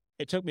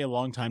 It took me a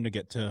long time to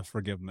get to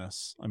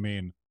forgiveness. I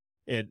mean,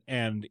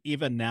 and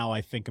even now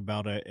I think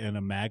about it in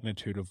a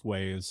magnitude of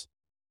ways,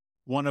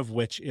 one of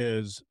which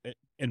is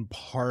in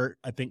part,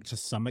 I think to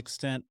some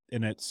extent,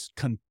 and it's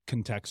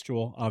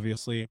contextual,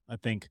 obviously. I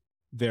think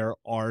there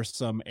are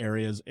some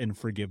areas in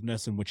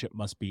forgiveness in which it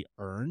must be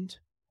earned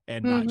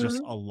and not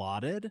just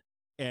allotted.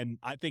 And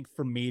I think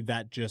for me,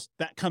 that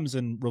comes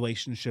in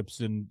relationships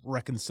and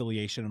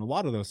reconciliation and a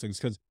lot of those things.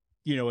 Because,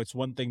 it's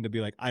one thing to be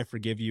like, I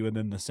forgive you, and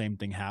then the same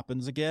thing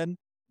happens again.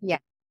 Yeah.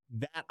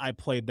 That I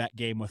played that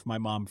game with my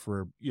mom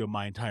for,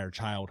 my entire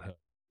childhood.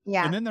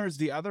 Yeah. And then there's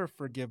the other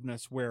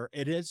forgiveness where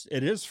it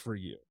is for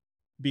you,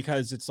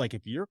 because it's like,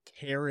 if you're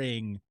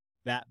carrying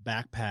that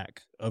backpack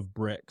of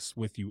bricks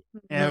with you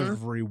Mhm.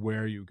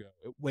 everywhere you go.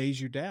 It weighs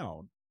you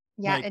down.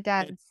 Yeah, Like, it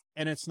does.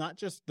 and it's not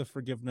just the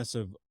forgiveness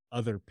of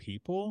other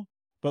people,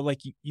 but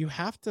like you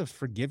have to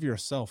forgive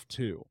yourself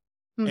too.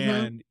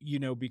 Mhm.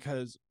 And,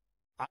 because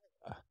I,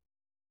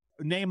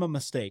 name a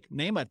mistake,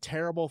 name a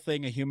terrible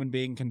thing a human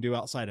being can do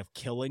outside of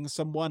killing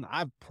someone.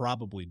 I've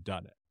probably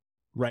done it,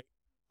 right?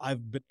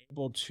 I've been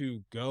able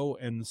to go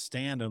and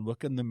stand and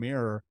look in the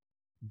mirror,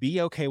 be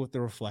okay with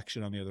the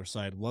reflection on the other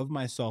side, love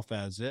myself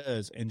as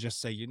is, and just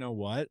say, you know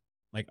what?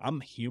 Like,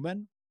 I'm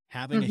human,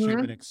 having a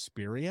human Mhm.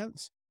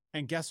 experience.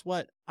 And guess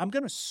what? I'm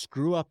going to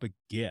screw up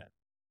again.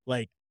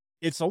 Like,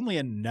 it's only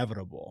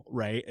inevitable,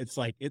 right? It's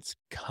like, it's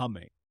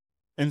coming.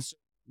 And so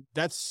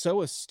that's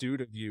so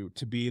astute of you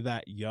to be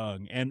that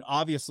young. And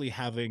obviously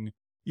having,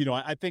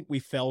 I think we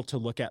fail to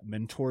look at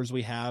mentors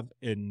we have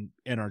in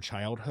our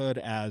childhood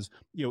as,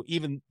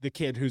 even the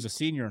kid who's a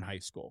senior in high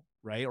school,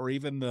 right? Or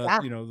even the,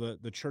 Yeah.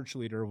 the church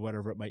leader or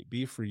whatever it might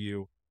be for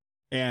you.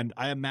 And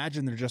I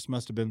imagine there just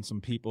must have been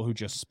some people who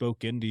just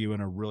spoke into you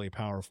in a really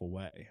powerful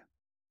way.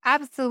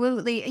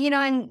 Absolutely.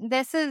 And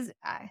this is,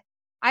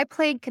 I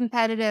played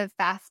competitive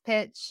fast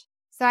pitch.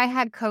 So I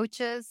had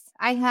coaches,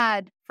 I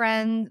had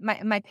friends,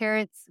 my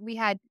parents, we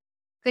had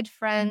good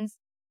friends.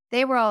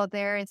 They were all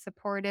there and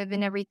supportive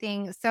and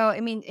everything. So,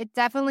 I mean, it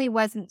definitely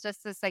wasn't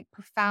just this like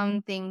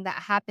profound thing that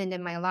happened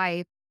in my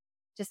life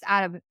just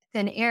out of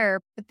thin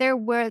air, but there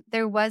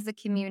was a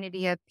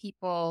community of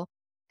people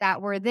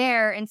that were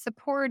there and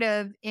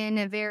supportive in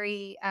a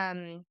very,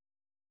 um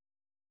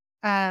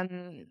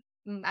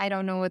I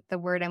don't know what the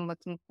word I'm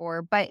looking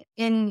for, but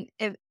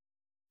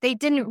they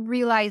didn't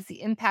realize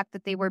the impact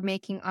that they were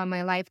making on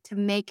my life to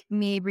make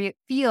me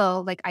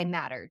feel like I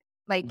mattered.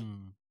 Like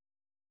Mm,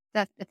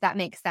 that, if that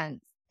makes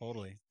sense.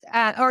 totally.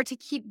 Or to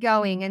keep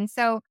going. And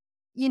so,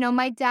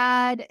 my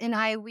dad and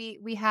I,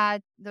 we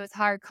had those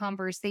hard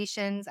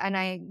conversations, and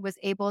I was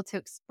able to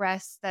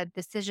express the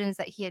decisions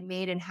that he had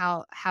made and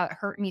how it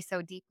hurt me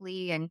so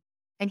deeply. And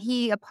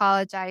he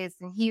apologized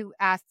and he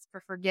asked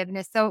for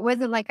forgiveness. So it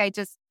wasn't like I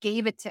just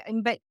gave it to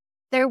him, but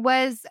there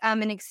was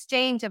an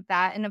exchange of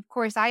that. And of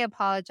course, I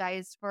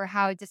apologized for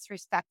how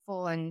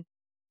disrespectful and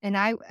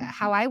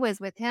how I was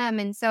with him.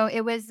 And so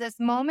it was this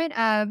moment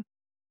of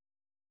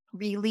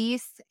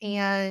release,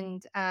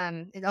 and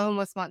it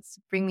almost wants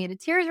to bring me to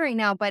tears right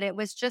now, but it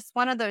was just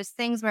one of those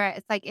things where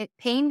it's like it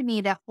pained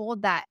me to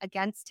hold that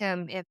against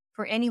him if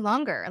for any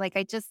longer. Like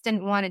I just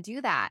didn't want to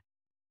do that.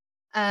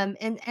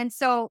 And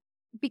so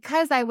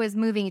because I was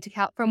moving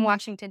to from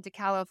Washington to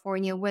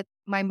California with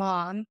my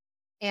mom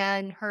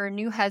and her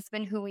new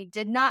husband, who we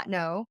didn't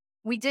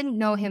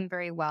know him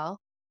very well.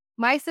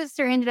 My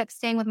sister ended up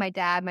staying with my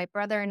dad. My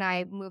brother and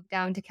I moved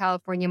down to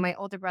California. My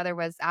older brother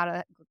was out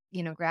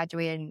of,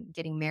 graduated and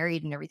getting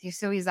married and everything.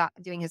 So he's out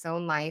doing his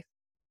own life.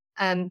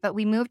 But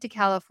we moved to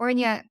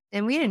California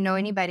and we didn't know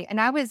anybody. And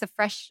I was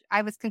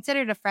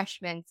considered a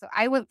freshman. So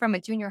I went from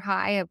a junior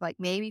high of like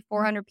maybe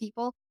 400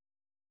 people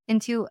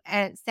into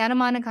Santa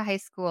Monica High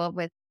School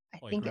with, I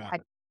Holy think it crap.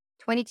 had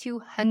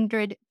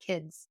 2,200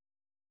 kids.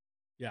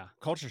 Yeah.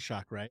 Culture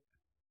shock, right?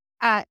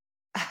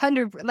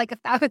 100, like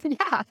 1,000.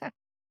 Yeah.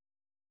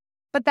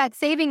 But that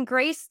saving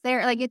grace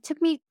there, like it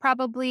took me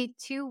probably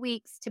 2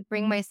 weeks to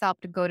bring myself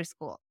to go to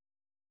school.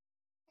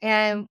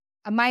 And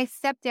my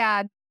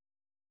stepdad,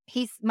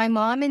 my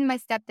mom and my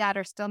stepdad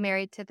are still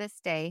married to this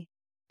day.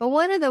 But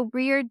one of the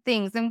weird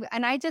things, and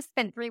I just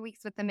spent 3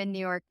 weeks with them in New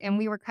York, and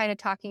we were kind of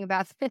talking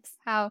about this,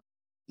 how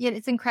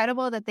it's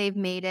incredible that they've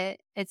made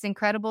it. It's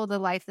incredible the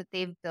life that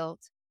they've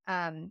built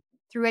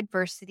through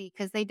adversity,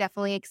 because they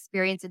definitely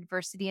experienced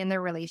adversity in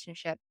their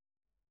relationship.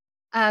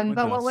 Everyone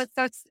But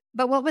does.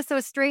 what was so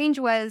strange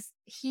was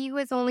he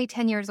was only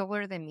 10 years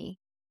older than me.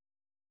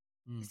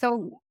 Mm.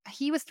 So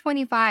he was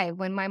 25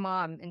 when my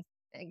mom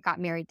got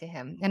married to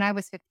him, and I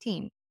was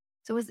 15.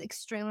 So it was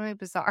extremely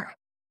bizarre.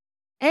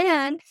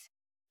 And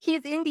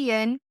he's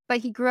Indian, but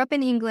he grew up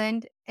in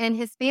England, and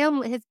his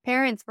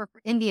parents were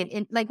Indian.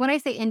 And like when I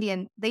say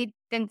Indian, they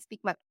didn't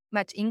speak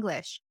much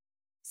English.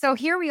 So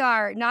here we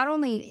are, not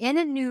only in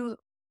a new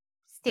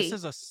This state,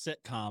 is a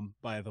sitcom,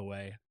 by the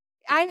way.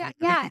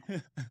 yeah,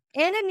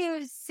 in a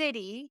new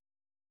city,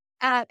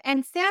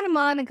 and Santa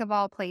Monica of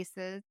all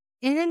places,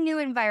 in a new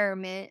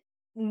environment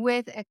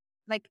with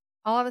like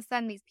all of a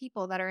sudden these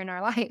people that are in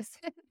our lives,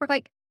 we're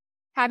like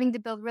having to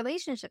build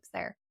relationships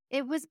there.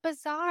 It was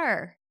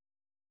bizarre.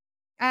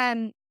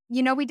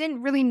 We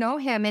didn't really know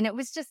him, and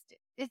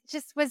it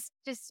just was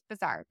just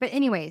bizarre. But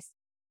anyways,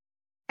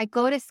 I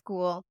go to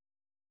school.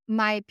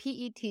 My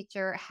PE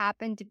teacher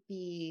happened to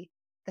be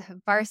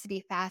the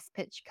varsity fast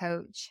pitch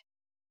coach.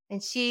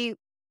 And she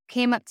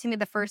came up to me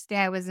the first day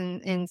I was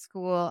in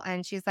school,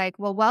 and she's like,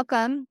 "Well,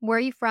 welcome. Where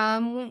are you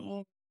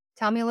from?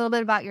 Tell me a little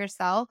bit about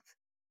yourself."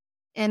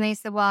 And I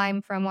said, "Well,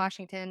 I'm from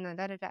Washington." And,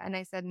 da, da, da. And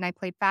I said, "And I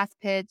played fast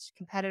pitch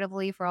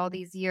competitively for all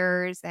these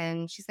years."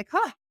 And she's like,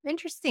 "Huh,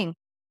 interesting.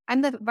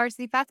 I'm the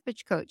varsity fast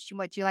pitch coach.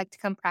 Would you like to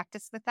come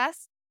practice with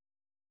us?"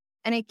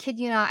 And I kid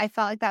you not, I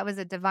felt like that was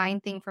a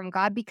divine thing from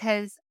God,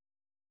 because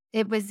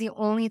it was the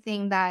only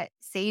thing that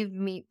saved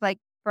me, like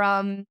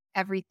from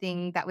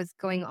everything that was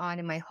going on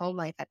in my home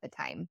life at the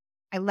time.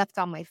 I left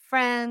all my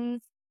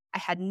friends. I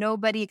had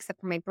nobody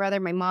except for my brother,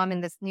 my mom,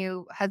 and this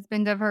new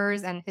husband of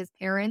hers and his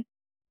parents.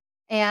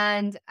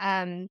 And,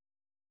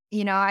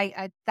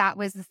 I that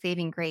was the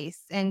saving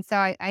grace. And so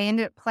I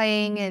ended up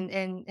playing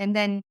and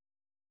then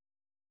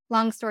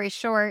long story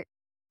short,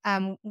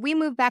 we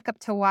moved back up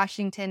to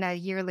Washington a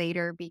year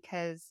later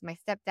because my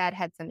stepdad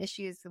had some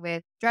issues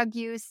with drug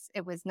use.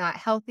 It was not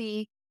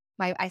healthy.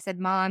 I said,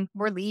 Mom,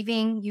 we're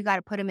leaving. You got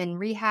to put him in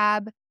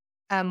rehab.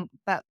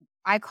 But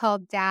I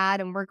called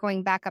Dad, and we're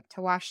going back up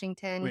to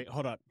Washington. Wait,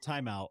 hold on.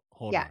 Time out.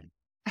 Hold Yeah, on.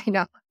 I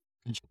know.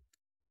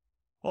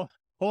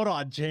 Hold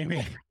on,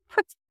 Jamie.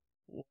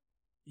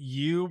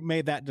 You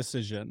made that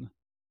decision.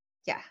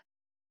 Yeah,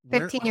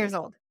 15 years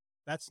old.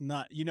 That's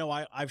not,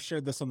 I've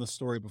shared this on the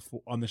story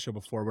before, on the show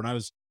before. When I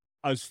was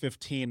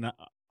 15,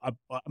 I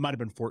might've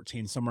been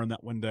 14, somewhere in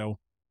that window.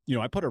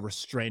 I put a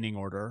restraining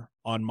order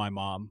on my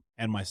mom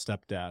and my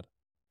stepdad.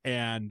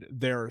 And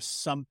there's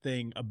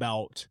something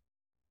about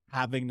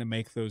having to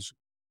make those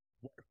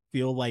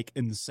feel like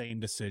insane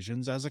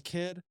decisions as a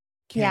kid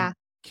can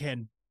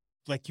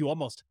like you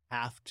almost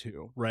have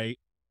to, right?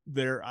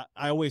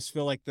 I always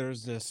feel like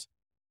there's this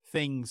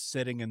thing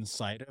sitting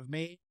inside of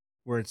me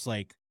where it's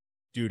like,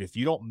 dude, if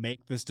you don't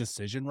make this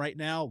decision right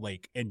now,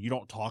 like, and you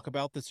don't talk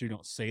about this, or you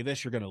don't say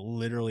this, you're going to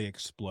literally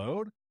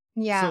explode.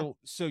 Yeah.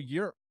 So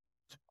you're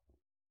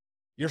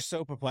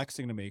so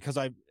perplexing to me because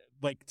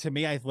to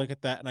me, I look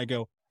at that and I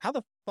go, how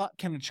the fuck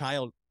can a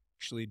child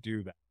actually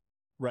do that?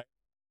 Right.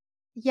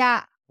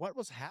 Yeah. What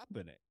was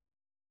happening?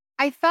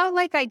 I felt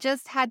like I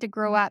just had to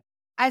grow up.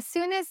 As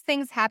soon as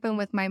things happened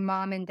with my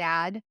mom and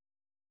dad,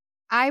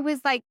 I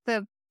was like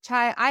the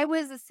child. I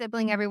was a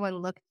sibling everyone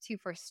looked to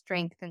for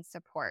strength and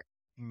support.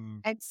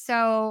 And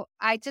so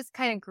I just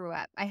kind of grew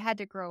up. I had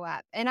to grow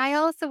up. And I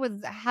also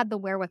had the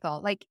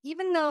wherewithal. Like,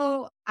 even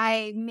though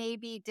I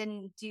maybe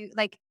didn't do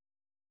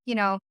you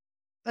know,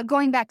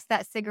 going back to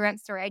that cigarette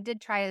story, I did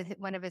try to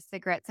hit one of his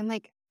cigarettes. I'm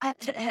like,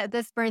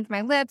 this burns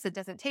my lips. It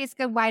doesn't taste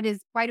good. Why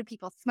do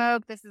people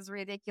smoke? This is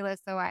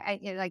ridiculous. So I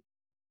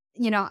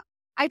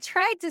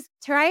tried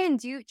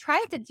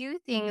to do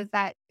things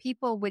that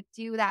people would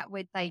do that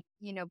would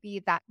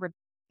be that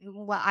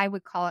what I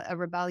would call it a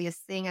rebellious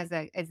thing as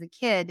a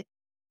kid.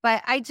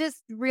 But I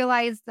just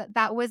realized that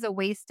that was a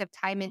waste of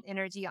time and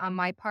energy on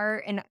my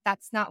part, and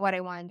that's not what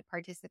I wanted to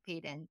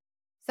participate in.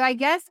 So I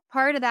guess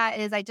part of that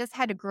is I just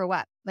had to grow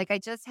up. Like, I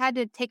just had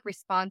to take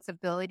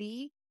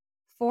responsibility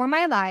for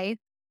my life,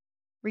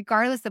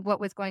 regardless of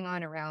what was going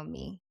on around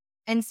me.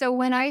 And so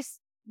when I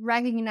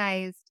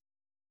recognized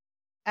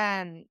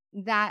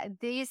that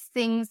these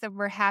things that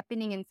were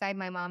happening inside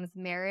my mom's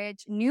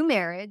new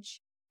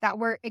marriage, that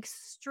were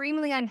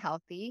extremely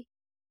unhealthy.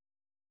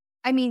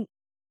 I mean,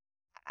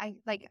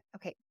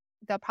 okay,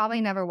 they'll probably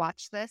never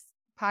watch this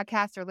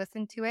podcast or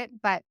listen to it,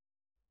 but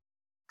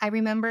I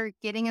remember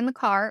getting in the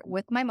car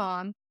with my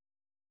mom.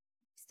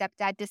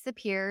 Stepdad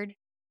disappeared.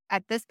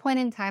 At this point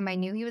in time, I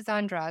knew he was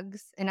on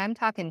drugs, and I'm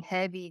talking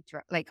heavy,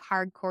 like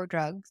hardcore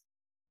drugs,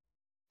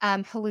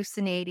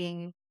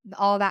 hallucinating,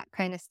 all that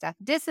kind of stuff.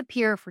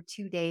 Disappear for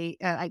 2 days,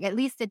 like at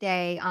least a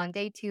day. On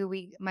day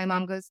 2, my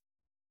mom goes,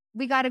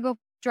 we got to go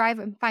drive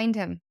and find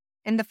him.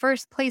 And the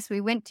first place we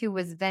went to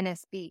was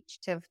Venice Beach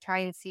to try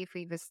and see if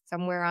he was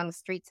somewhere on the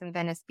streets in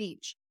Venice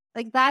Beach.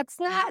 Like, that's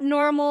not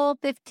normal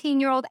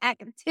 15-year-old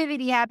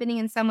activity happening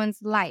in someone's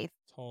life.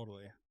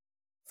 Totally.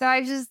 So I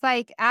was just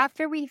like,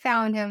 after we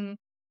found him,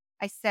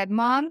 I said,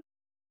 Mom.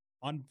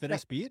 On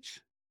Venice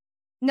Beach?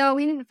 No,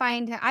 we didn't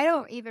find him. I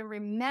don't even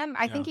remember.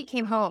 I think he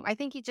came home. I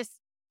think he just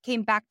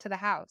came back to the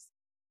house.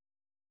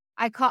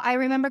 I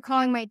remember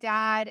calling my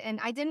dad, and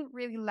I didn't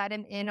really let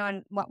him in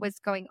on what was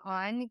going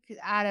on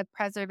out of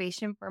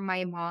preservation for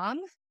my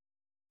mom.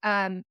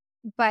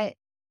 But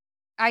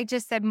I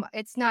just said,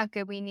 it's not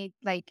good.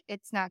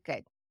 It's not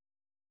good.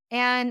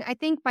 And I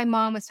think my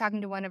mom was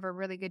talking to one of her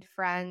really good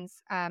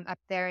friends up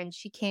there, and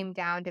she came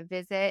down to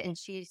visit, and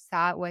she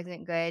saw it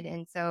wasn't good.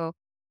 And so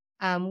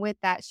with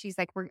that, she's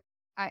like,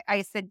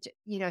 I said,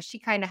 she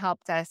kind of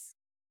helped us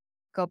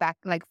go back,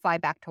 like fly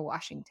back to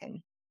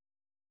Washington.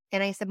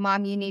 And I said,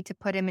 Mom, you need to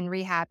put him in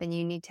rehab, and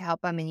you need to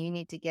help him, and you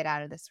need to get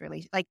out of this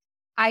relationship. Like,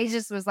 I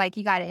just was like,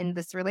 you got to end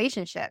this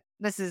relationship.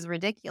 This is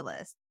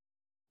ridiculous.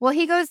 Well,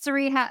 he goes to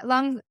rehab.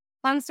 Long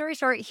story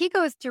short, he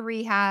goes to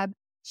rehab.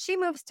 She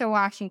moves to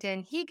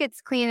Washington. He gets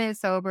clean and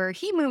sober.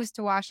 He moves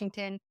to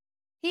Washington.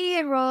 He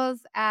enrolls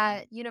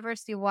at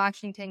University of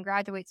Washington,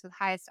 graduates with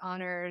highest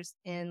honors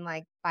in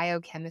like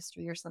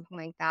biochemistry or something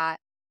like that.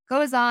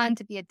 Goes on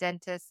to be a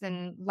dentist,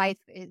 and life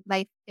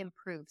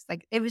improves.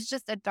 Like, it was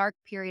just a dark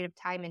period of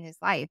time in his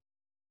life.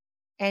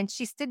 And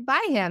she stood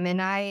by him, and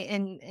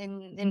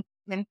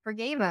and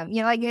forgave him.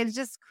 It's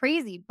just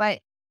crazy. But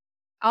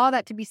all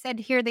that to be said,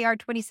 here they are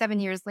 27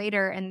 years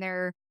later, and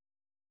they're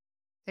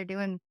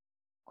doing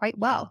quite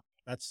well.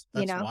 That's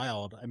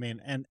wild. I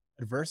mean, and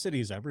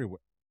adversity is everywhere.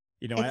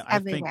 It's I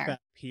think everywhere.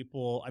 that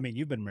people, I mean,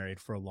 you've been married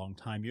for a long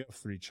time. You have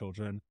 3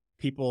 children.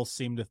 People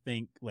seem to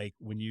think like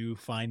when you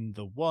find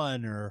the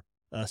one or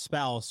a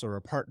spouse or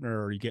a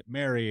partner or you get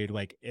married,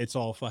 like it's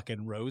all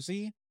fucking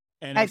rosy.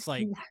 And I, it's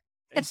like,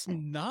 it's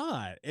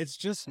not. It's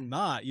just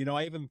not.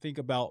 I even think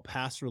about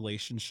past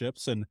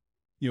relationships and,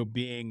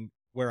 being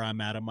where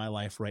I'm at in my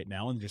life right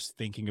now and just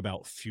thinking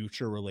about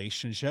future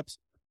relationships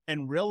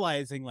and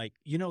realizing like,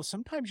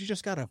 sometimes you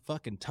just got to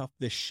fucking tough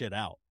this shit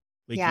out.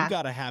 Like you yeah,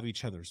 got to have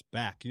each other's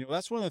back.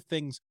 That's one of the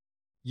things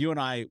you and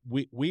I,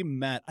 we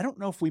met. I don't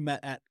know if we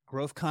met at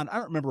GrowthCon. I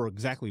don't remember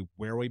exactly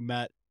where we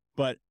met,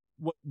 but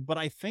but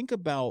I think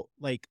about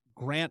like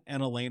Grant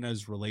and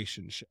Elena's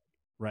relationship,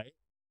 right?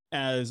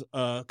 As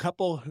a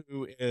couple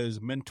who is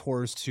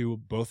mentors to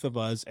both of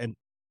us and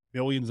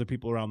millions of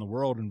people around the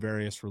world in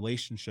various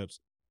relationships.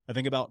 I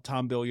think about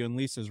Tom Billion and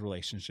Lisa's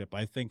relationship.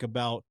 I think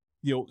about,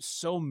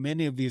 so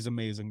many of these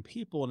amazing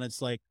people. And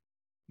it's like,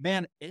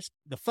 man, it's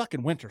the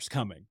fucking winter's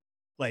coming.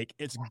 Like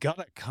it's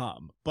gonna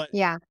come. But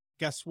yeah,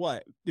 guess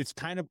what? It's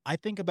kind of, I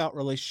think about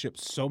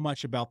relationships so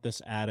much about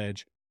this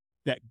adage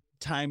that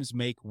times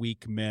make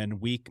weak men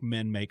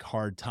make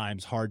hard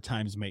times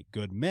make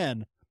good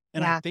men.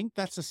 And I yeah. think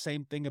that's the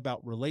same thing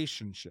about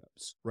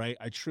relationships, right?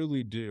 I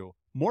truly do.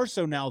 More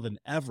so now than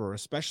ever,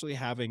 especially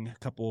having a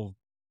couple of,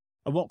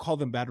 I won't call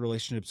them bad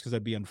relationships because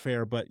that'd be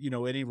unfair, but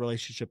any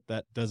relationship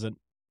that doesn't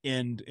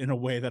end in a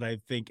way that I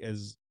think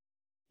is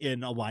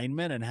in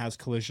alignment and has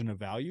collision of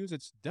values,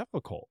 it's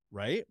difficult,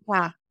 right?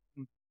 Yeah.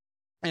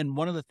 And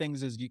one of the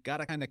things is you got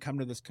to kind of come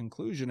to this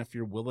conclusion if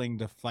you're willing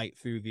to fight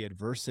through the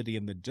adversity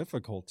and the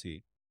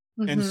difficulty.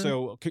 And Mm-hmm.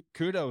 so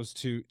kudos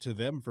to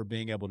them for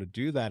being able to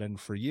do that, and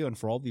for you and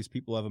for all these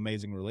people who have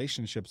amazing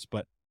relationships.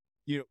 But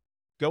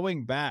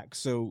going back,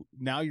 so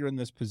now you're in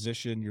this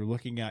position, you're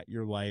looking at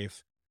your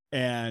life,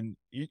 and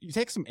you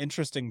take some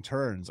interesting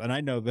turns. And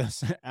I know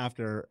this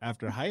after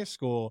high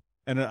school,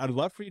 and I'd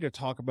love for you to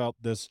talk about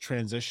this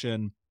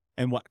transition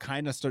and what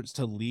kind of starts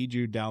to lead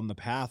you down the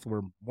path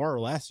where more or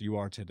less you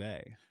are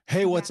today.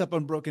 Hey, what's up,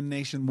 Unbroken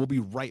Nation? We'll be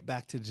right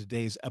back to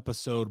today's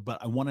episode,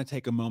 but I want to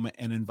take a moment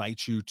and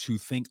invite you to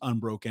Think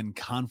Unbroken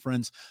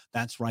Conference.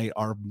 That's right.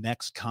 Our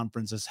next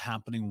conference is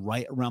happening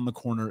right around the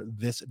corner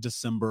this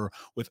December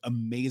with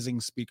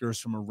amazing speakers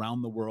from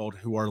around the world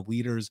who are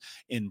leaders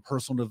in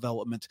personal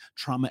development,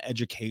 trauma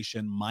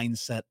education,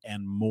 mindset,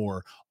 and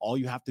more. All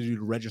you have to do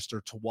to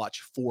register to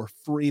watch for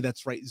free,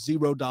 that's right,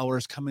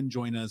 $0. Come and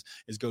join us,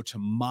 is go to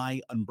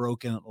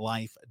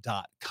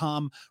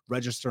myunbrokenlife.com,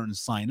 register and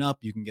sign up.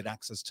 You can get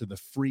access to the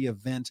free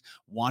event.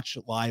 Watch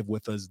it live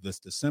with us this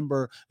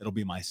December. It'll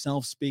be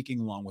myself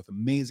speaking along with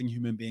amazing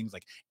human beings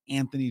like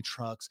Anthony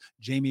Trucks,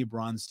 Jamie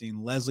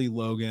Bronstein, Leslie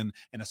Logan,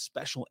 and a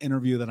special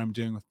interview that I'm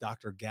doing with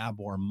Dr.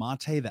 Gabor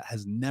Mate that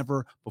has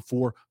never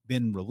before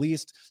been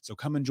released. So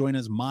come and join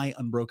us,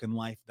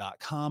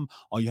 myunbrokenlife.com.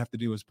 All you have to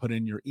do is put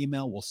in your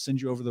email. We'll send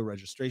you over the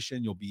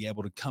registration. You'll be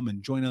able to come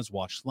and join us,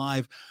 watch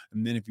live.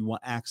 And then if you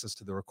want access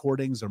to the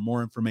recordings or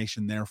more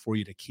information there for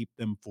you to keep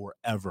them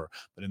forever.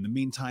 But in the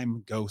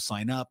meantime, go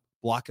sign up.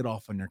 Block it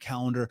off on your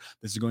calendar.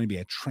 This is going to be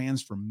a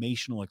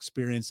transformational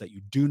experience that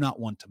you do not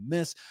want to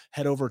miss.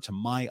 Head over to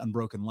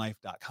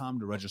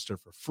myunbrokenlife.com to register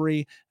for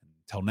free.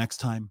 Until next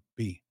time,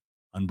 be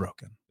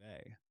unbroken.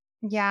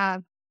 Yeah.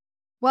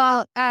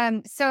 Well,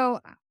 so,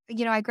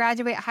 I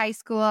graduate high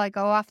school, I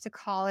go off to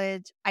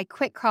college, I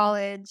quit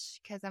college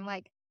because I'm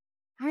like,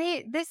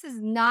 this is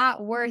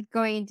not worth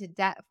going into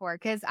debt for,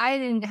 because I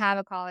didn't have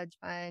a college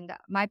fund.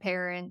 My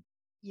parents,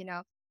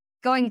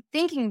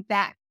 thinking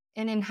back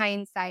and in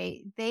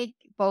hindsight, they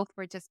both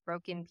were just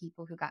broken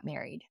people who got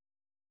married.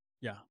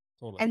 Yeah,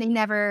 totally. And they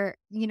never,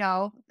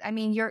 you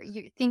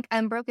think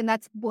Unbroken,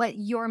 that's what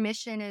your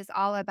mission is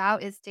all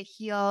about, is to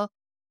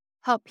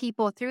help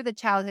people through the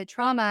childhood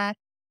trauma.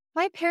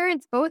 My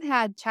parents both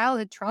had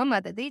childhood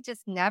trauma that they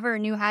just never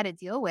knew how to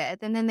deal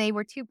with. And then they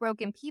were two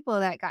broken people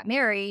that got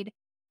married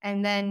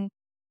and then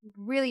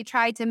really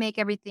tried to make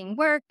everything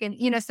work.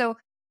 And, so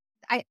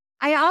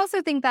I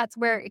also think that's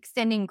where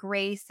extending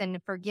grace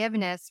and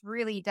forgiveness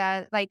really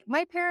does. Like,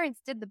 my parents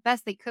did the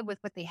best they could with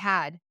what they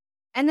had.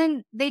 And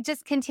then they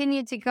just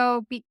continued to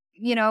go be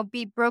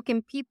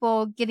broken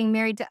people getting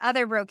married to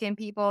other broken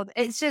people.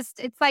 It's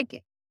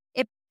like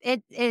it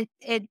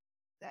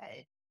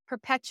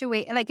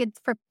perpetuate, like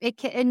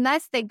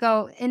unless they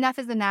go, enough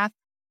is enough.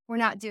 We're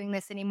not doing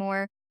this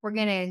anymore. We're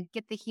going to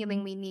get the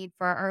healing we need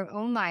for our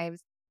own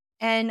lives.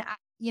 And,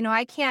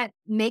 I can't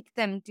make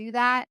them do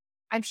that.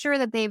 I'm sure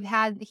that they've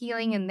had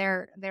healing in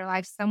their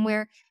life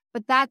somewhere,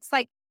 but that's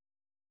like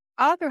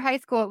all through high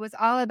school. It was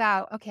all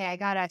about, okay, I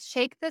got to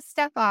shake this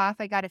stuff off.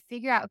 I got to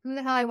figure out who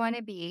the hell I want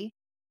to be.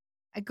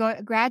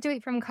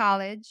 Graduate from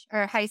college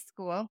or high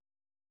school.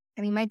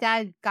 I mean, my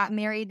dad got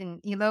married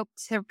and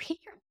eloped to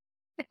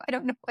I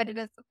don't know what it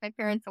is with my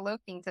parents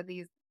eloping to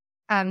these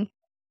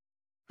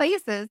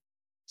places.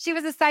 She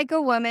was a psycho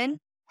woman,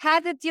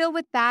 had to deal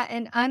with that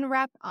and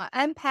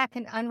unpack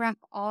and unwrap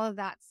all of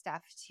that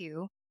stuff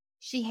too.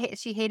 She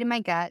hated my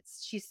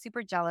guts. She's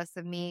super jealous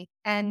of me.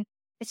 And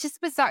it's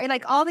just bizarre.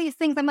 Like, all these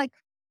things, I'm like,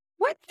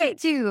 what did I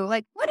do?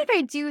 Like, what did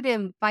I do to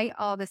invite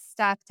all this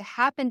stuff to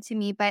happen to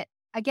me? But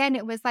again,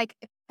 it was like,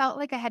 it felt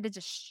like I had to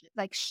just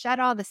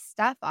shut all the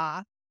stuff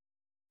off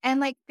and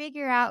like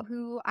figure out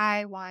who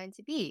I wanted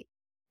to be.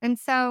 And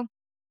so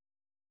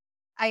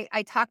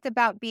I talked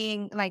about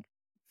being like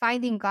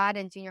finding God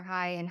in junior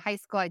high and high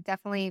school. I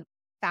definitely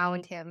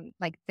found him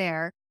like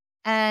there.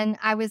 And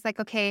I was like,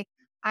 okay,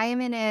 I'm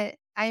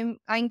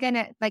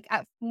gonna like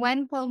at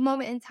one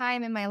moment in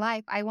time in my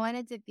life, I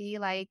wanted to be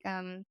like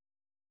an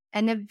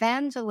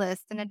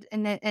evangelist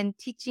and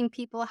teaching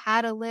people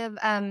how to live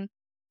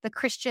the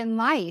Christian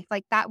life.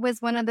 Like that was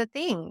one of the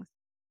things.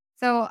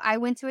 So I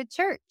went to a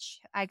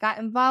church. I got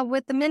involved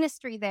with the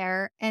ministry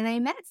there and I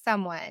met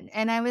someone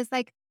and I was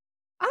like,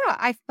 oh,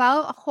 I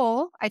felt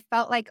whole. I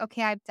felt like,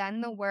 okay, I've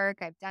done the work.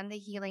 I've done the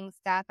healing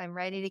stuff. I'm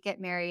ready to get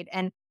married.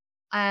 And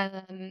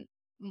um,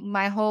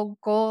 my whole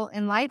goal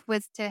in life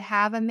was to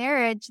have a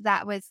marriage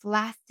that was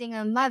lasting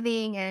and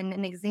loving and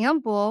an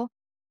example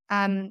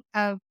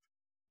of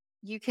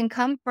you can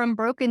come from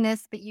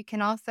brokenness, but you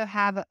can also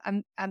have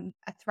a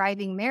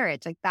thriving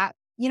marriage like that.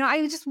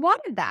 I just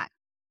wanted that.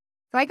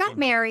 So I got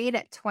married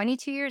at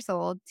 22 years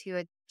old to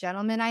a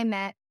gentleman I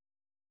met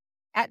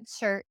at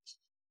church.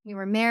 We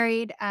were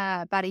married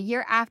about a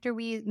year after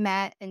we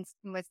met and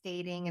was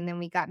dating, and then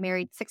we got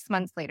married 6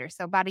 months later.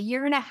 So about a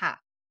year and a half.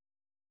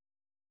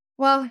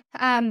 Well,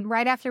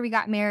 right after we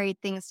got married,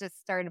 things just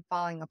started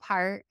falling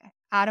apart.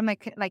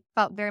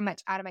 Felt very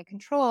much out of my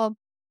control.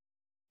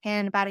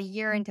 And about a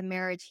year into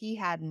marriage, he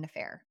had an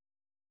affair,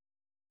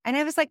 and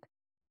I was like,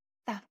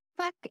 "The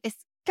fuck is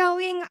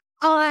going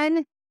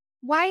on?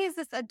 Why is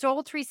this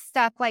adultery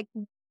stuff like?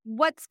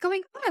 What's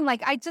going on?"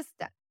 Like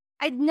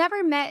I'd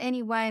never met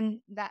anyone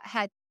that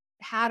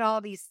had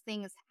all these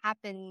things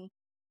happen,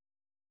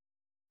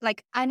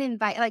 like,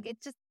 uninvited, like,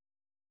 it just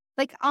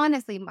like,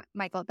 honestly,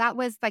 Michael, that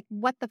was, like,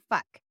 what the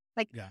fuck?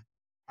 Like, Yeah.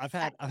 uh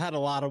I've had a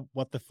lot of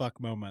what the fuck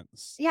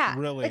moments, yeah, like,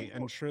 really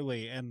and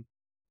truly. And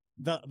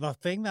the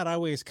thing that I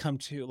always come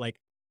to, like,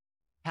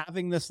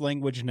 having this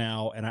language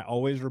now, and I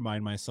always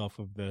remind myself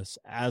of this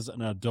as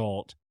an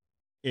adult,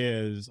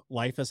 is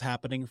life is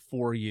happening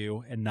for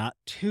you and not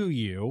to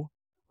you,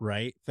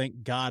 right?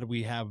 Thank God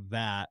we have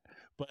that.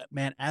 But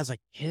man, as a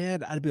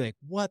kid, I'd be like,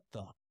 what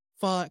the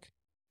fuck?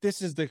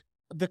 This is the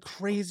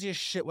craziest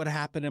shit would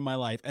happen in my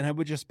life. And I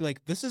would just be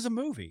like, this is a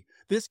movie.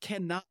 This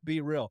cannot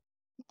be real.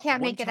 you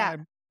can't One make it up.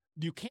 time,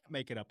 you can't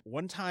make it up.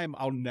 One time,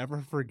 I'll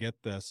never forget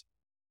this.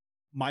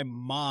 My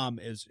mom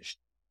is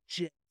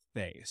shit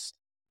faced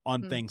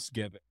on Mm.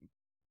 Thanksgiving,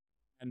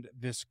 and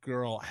this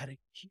girl I had a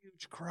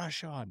huge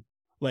crush on,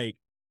 like,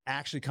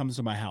 actually comes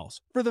to my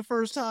house for the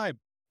first time.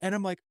 And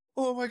I'm like,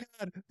 oh my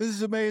God, this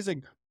is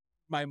amazing.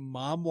 My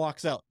mom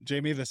walks out.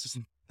 Jamie, this is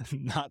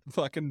not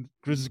fucking,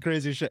 this is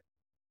crazy shit.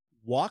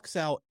 Walks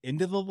out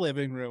into the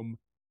living room,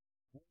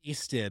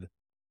 wasted,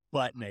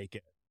 butt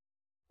naked.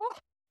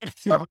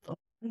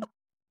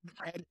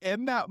 And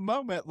in that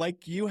moment,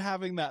 like you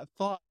having that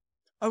thought,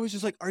 I was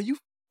just like, are you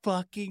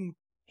fucking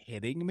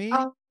kidding me?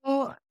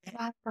 Oh,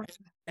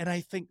 And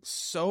I think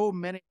so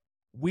many,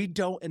 we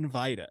don't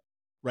invite it,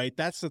 right?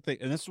 That's the thing.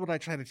 And this is what I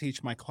try to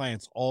teach my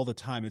clients all the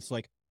time. It's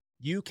like,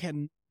 you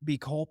can be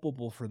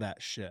culpable for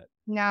that shit.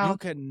 no. You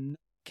can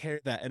carry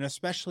that. And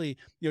especially,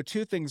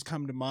 two things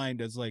come to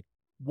mind as like,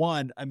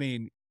 one, I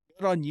mean,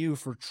 good on you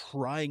for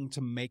trying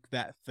to make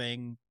that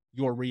thing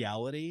your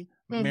reality.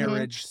 Mhm.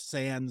 Marriage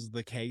sans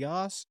the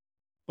chaos.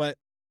 But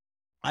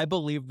I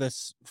believe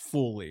this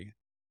fully.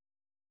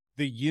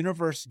 The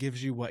universe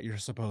gives you what you're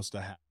supposed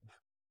to have.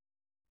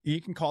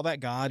 You can call that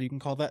God, you can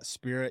call that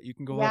spirit, you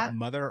can call Yeah. that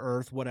Mother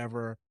Earth,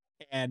 whatever.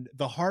 And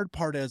the hard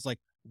part is like,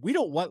 we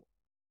don't want,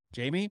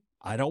 Jamie,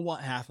 I don't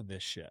want half of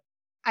this shit.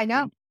 I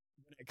know.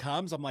 When it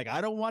comes, I'm like, I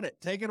don't want it.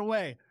 Take it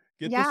away.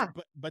 Get Yeah.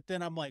 this. But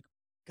then I'm like,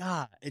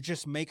 God, it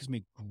just makes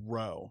me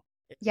grow.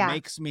 It Yeah.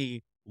 makes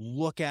me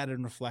look at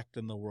and reflect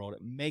in the world.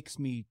 It makes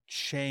me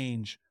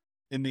change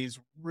in these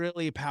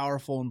really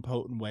powerful and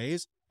potent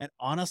ways. And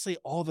honestly,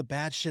 all the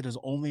bad shit has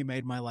only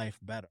made my life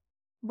better.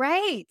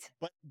 Right.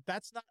 But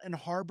that's not in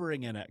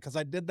harboring in it, because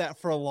I did that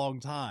for a long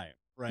time,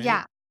 right?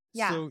 Yeah.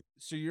 Yeah.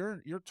 So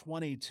you're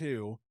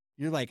 22.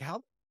 You're like, how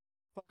the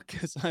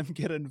fuck is I'm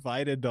get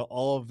invited to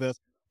all of this?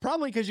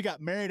 Probably because you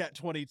got married at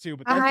 22,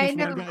 but that's I just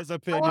my know. guy's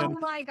opinion. Oh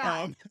my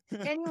God.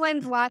 If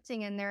anyone's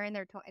watching and they're in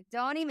their 20s,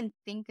 don't even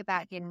think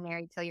about getting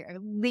married till you're at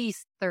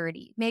least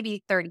 30,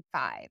 maybe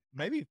 35.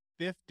 Maybe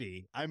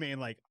 50. I mean,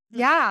 like,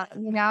 Yeah.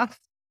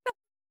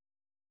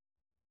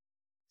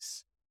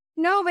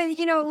 No, but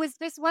it was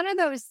just one of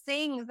those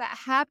things that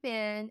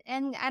happened.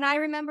 And I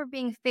remember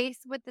being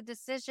faced with the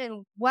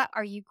decision, what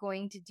are you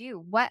going to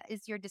do? What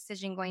is your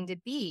decision going to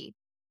be?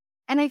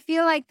 And I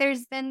feel like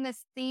there's been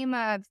this theme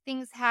of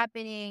things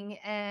happening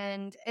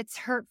and it's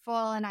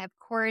hurtful. And of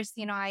course,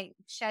 I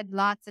shed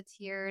lots of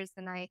tears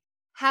and I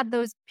had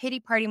those pity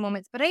party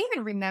moments. But I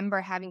even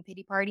remember having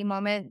pity party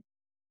moments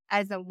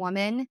as a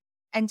woman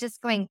and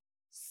just going,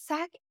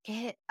 suck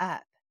it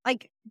up.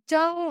 Like,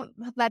 don't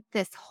let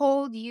this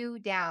hold you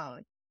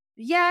down.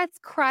 Yes,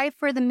 cry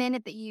for the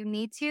minute that you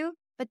need to,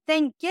 but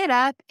then get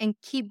up and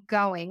keep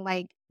going.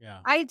 Like, yeah.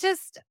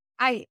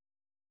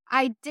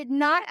 I did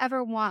not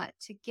ever want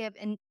to give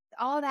in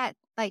all that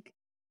like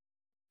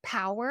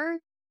power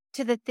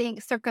to the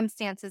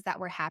circumstances that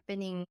were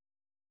happening,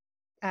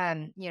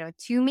 to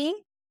me,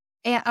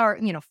 or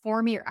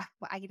for me, or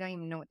I don't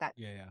even know what that.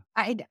 Yeah.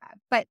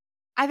 But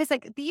I was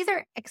like, these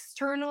are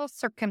external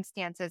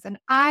circumstances, and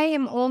I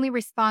am only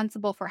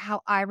responsible for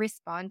how I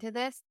respond to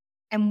this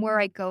and where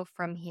I go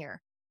from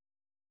here.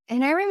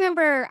 And I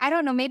remember, I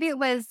don't know, maybe it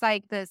was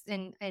like this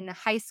in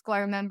high school. I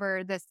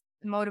remember this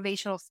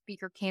motivational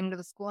speaker came to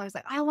the school. I was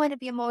like, I want to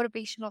be a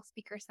motivational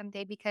speaker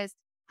someday because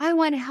I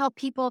want to help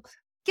people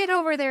get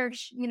over their,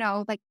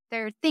 like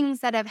their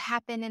things that have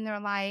happened in their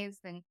lives,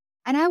 and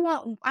I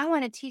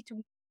want to teach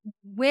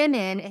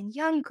women and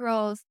young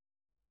girls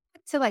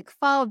to like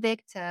fall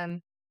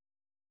victim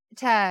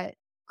to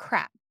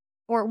crap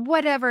or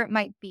whatever it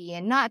might be,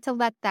 and not to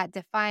let that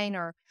define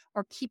or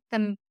keep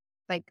them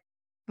like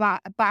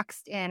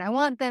boxed in. I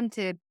want them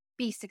to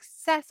be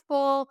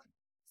successful,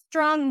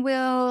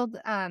 strong-willed,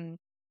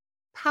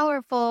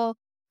 powerful,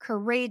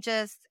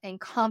 courageous, and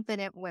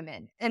confident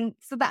women. And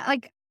so that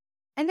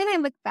and then I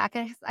look back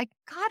and it's like,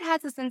 God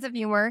has a sense of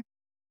humor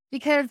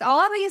because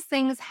all these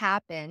things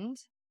happened.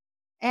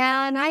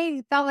 And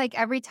I felt like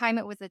every time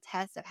it was a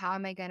test of how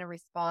am I going to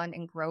respond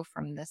and grow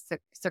from this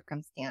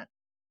circumstance.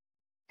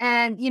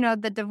 And,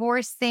 the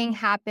divorce thing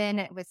happened.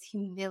 It was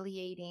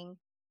humiliating.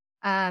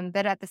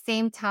 But at the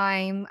same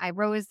time, I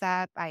rose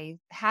up. I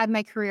had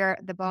my career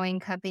at the Boeing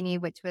company,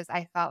 which was,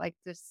 I felt like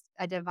just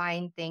a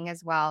divine thing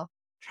as well.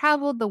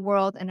 Traveled the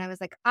world. And I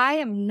was like, I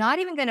am not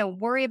even going to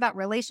worry about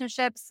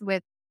relationships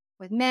with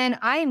men.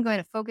 I am going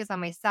to focus on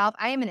myself.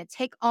 I am going to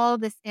take all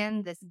this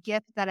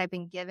gift that I've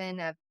been given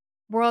of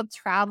world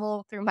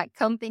travel through my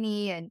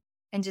company and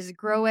just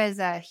grow as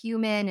a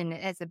human and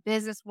as a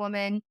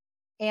businesswoman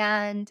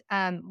and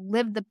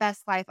live the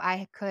best life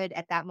I could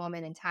at that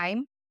moment in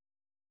time.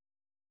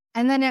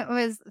 And then I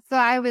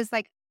was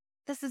like,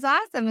 this is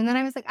awesome. And then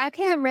I was like,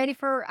 okay,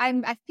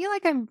 I feel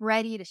like I'm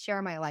ready to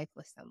share my life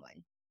with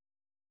someone.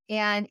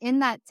 And in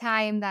that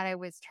time that I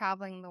was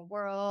traveling the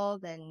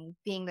world and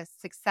being this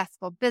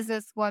successful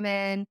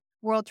businesswoman,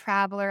 world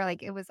traveler,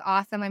 like it was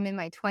awesome. I'm in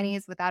my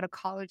 20s without a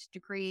college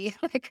degree.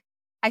 Like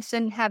I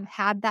shouldn't have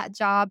had that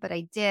job, but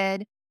I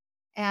did.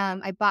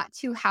 I bought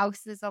 2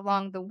 houses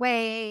along the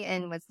way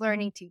and was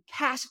learning to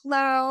cash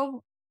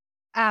flow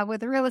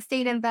with real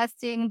estate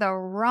investing the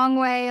wrong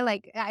way.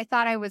 Like I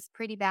thought I was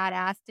pretty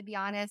badass, to be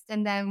honest.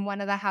 And then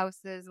one of the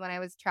houses when I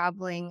was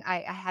traveling, I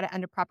had it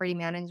under property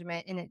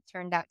management, and it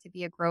turned out to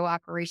be a grow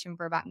operation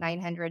for about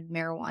 900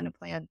 marijuana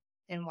plants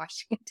in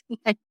Washington.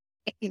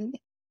 And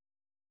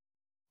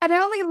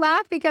I only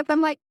laugh because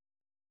I'm like,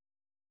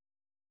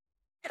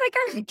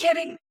 are you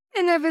kidding?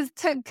 And it was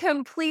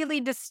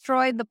completely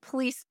destroyed. The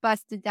police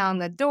busted down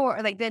the door.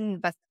 Like, didn't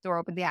bust the door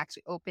open. They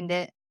actually opened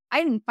it.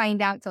 I didn't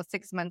find out till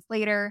 6 months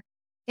later.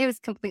 It was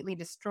completely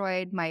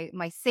destroyed. My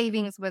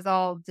savings was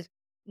all,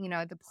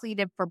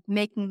 depleted for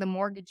making the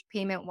mortgage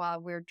payment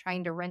while we were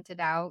trying to rent it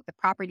out. The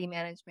property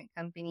management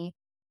company.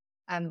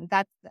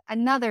 That's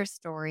another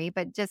story.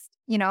 But just,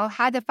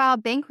 had to file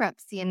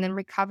bankruptcy and then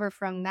recover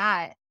from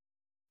that.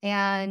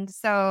 And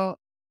so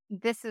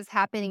this is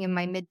happening in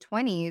my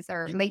mid-20s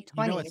or late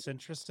 20s. You know what's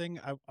interesting?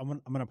 I'm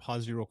going to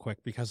pause you real quick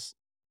because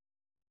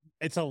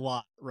it's a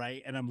lot,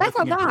 right? And That's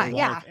a lot,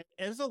 yeah. It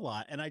is a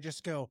lot. And I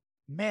just go,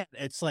 man,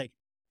 it's like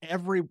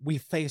we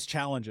face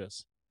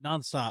challenges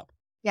nonstop.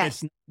 Yes.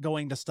 It's not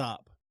going to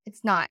stop.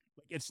 It's not.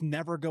 It's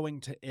never going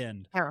to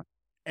end. Ever.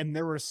 And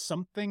there is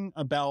something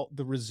about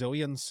the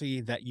resiliency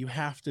that you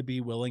have to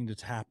be willing to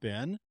tap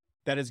in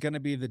that is going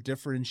to be the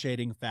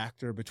differentiating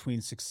factor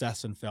between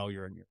success and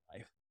failure in your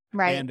life.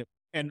 Right.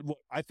 And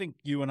I think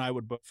you and I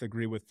would both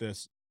agree with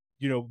this.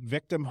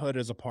 Victimhood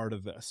is a part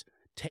of this.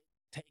 Take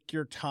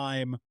your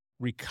time,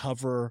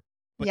 recover,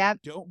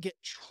 but don't get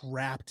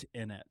trapped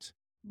in it.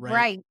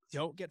 Right.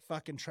 Don't get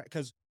fucking trapped,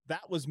 because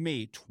that was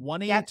me.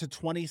 20 to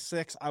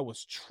 26, I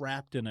was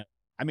trapped in it.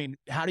 I mean,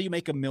 how do you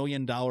make $1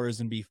 million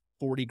and be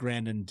 40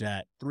 grand in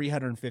debt,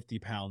 350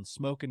 pounds,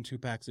 smoking 2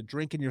 packs of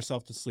drinking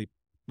yourself to sleep?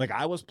 Like,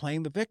 I was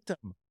playing the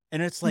victim.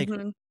 And it's like,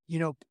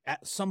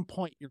 at some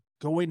point you're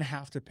going to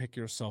have to pick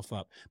yourself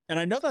up. And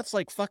I know that's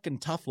like fucking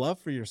tough love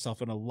for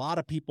yourself. And a lot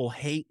of people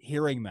hate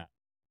hearing that.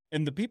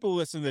 And the people who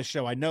listen to this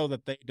show, I know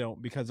that they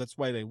don't, because that's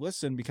why they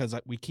listen, because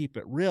we keep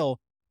it real.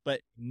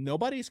 But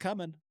nobody's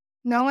coming.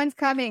 No one's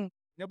coming.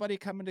 Nobody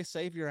coming to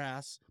save your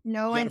ass.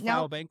 No one. You got to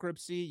file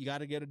bankruptcy. You got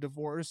to get a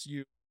divorce.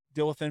 You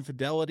deal with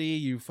infidelity.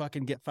 You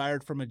fucking get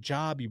fired from a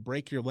job. You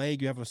break your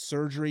leg. You have a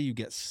surgery. You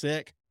get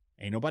sick.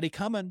 Ain't nobody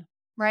coming.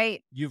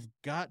 Right. You've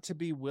got to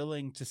be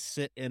willing to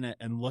sit in it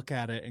and look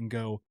at it and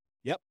go,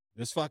 yep,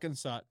 this fucking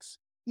sucks.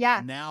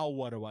 Yeah. Now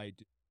what do I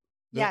do?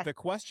 The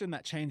question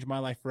that changed my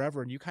life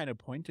forever, and you kind of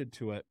pointed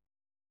to it,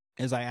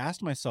 is I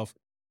asked myself,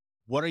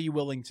 what are you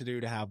willing to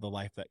do to have the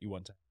life that you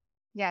want to have?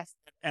 Yes.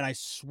 And I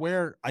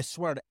swear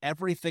to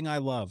everything I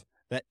love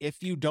that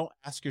if you don't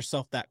ask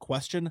yourself that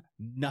question,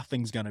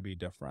 nothing's going to be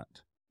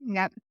different.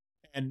 Yep.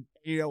 And,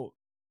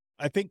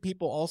 I think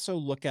people also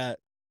look at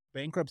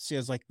bankruptcy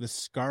as like the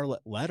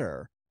scarlet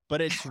letter,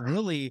 but it's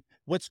really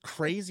what's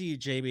crazy,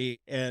 Jamie.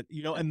 And,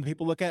 and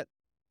people look at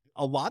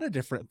a lot of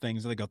different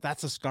things. And they go,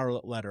 that's a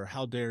scarlet letter.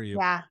 How dare you?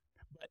 Yeah.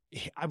 But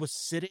I was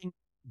sitting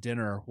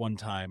dinner one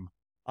time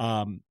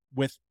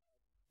with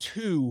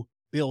two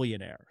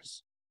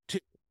billionaires.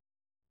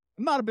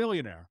 I'm not a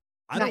billionaire.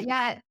 Not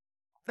yet.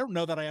 I don't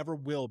know that I ever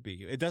will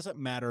be. It doesn't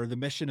matter. The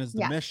mission is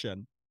the Yeah.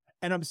 mission.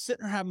 And I'm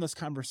sitting there having this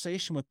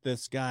conversation with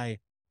this guy,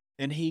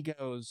 and he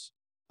goes,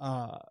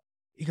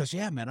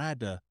 yeah, man, I had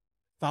to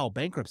file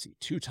bankruptcy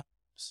 2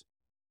 times.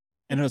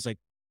 And I was like,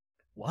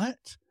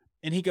 what?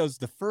 And he goes,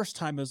 the first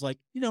time it was like,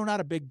 not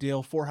a big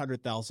deal,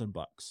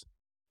 $400,000.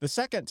 The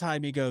second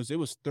time he goes, it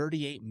was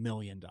 $38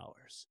 million.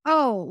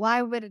 Oh, well,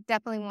 I would have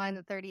definitely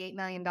wanted the $38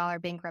 million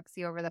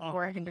bankruptcy over the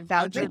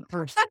 400,000.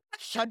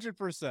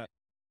 100%.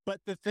 But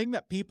the thing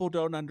that people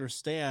don't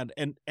understand,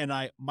 and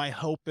my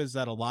hope is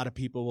that a lot of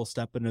people will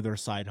step into their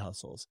side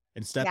hustles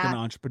and step into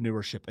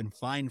entrepreneurship and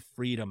find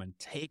freedom and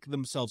take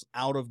themselves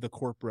out of the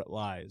corporate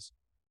lies.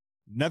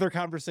 Another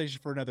conversation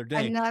for another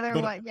day.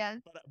 One, yes.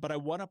 But I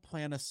want to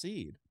plant a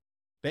seed.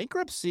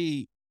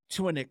 Bankruptcy,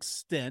 to an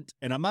extent,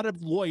 and I'm not a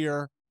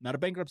lawyer, not a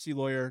bankruptcy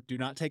lawyer. Do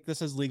not take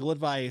this as legal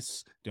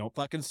advice. Don't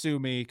fucking sue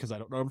me because I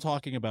don't know what I'm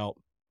talking about.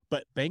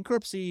 But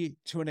bankruptcy,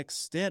 to an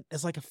extent,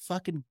 is like a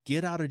fucking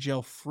get out of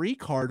jail free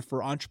card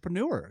for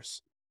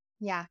entrepreneurs.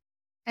 Yeah.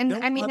 And no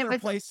I mean, other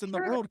place in the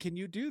world can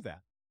you do that.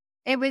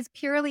 It was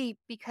purely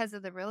because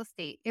of the real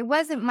estate. It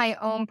wasn't my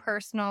own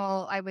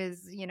personal, I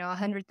was,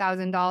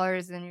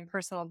 $100,000 in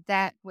personal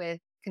debt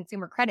with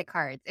consumer credit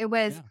cards. It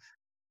was,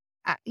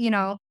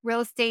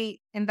 real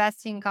estate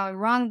investing gone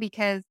wrong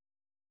because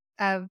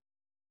of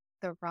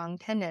the wrong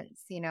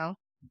tenants,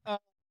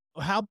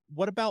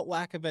 What about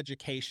lack of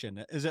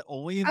education? Is it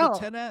only the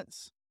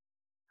tenants?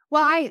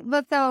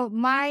 Well, so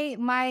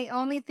my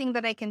only thing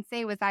that I can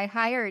say was I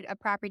hired a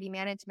property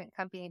management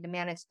company to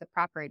manage the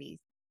properties.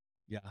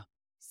 Yeah.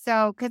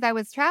 So, because I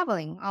was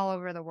traveling all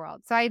over the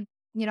world. So I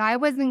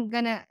wasn't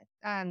gonna,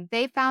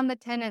 they found the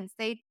tenants,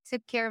 they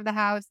took care of the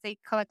house, they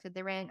collected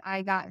the rent.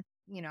 I got,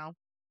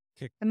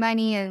 the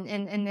money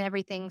and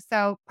everything.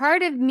 So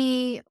part of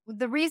me,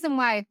 the reason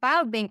why I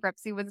filed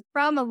bankruptcy was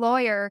from a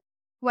lawyer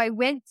who I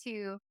went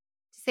to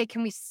say,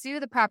 can we sue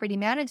the property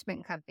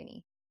management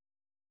company?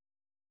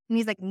 And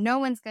he's like, no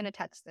one's going to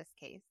touch this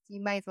case.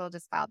 You might as well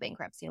just file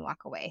bankruptcy and walk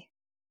away.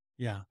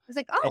 Yeah. I was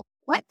like,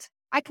 what?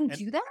 I can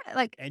do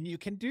that? And you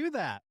can do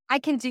that. I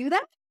can do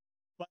that?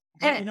 But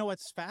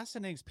what's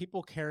fascinating is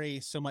people carry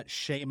so much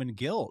shame and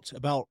guilt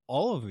about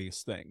all of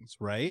these things,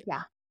 right?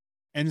 Yeah.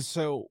 And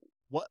so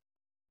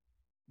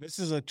this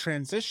is a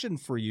transition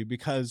for you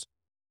because,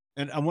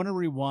 and I want to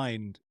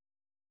rewind,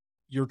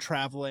 you're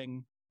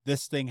traveling,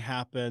 this thing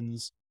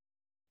happens,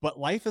 but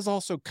life is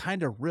also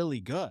kind of really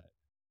good.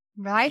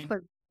 Life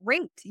was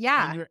great.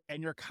 Yeah.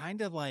 And you're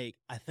kind of like,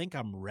 I think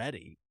I'm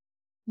ready.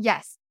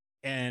 Yes.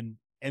 And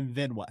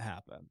then what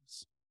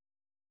happens?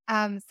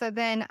 So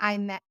then I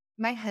met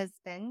my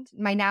husband,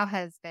 my now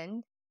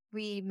husband.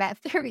 We met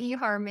through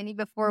eHarmony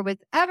before it was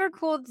ever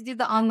cool to do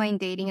the online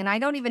dating. And I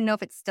don't even know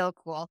if it's still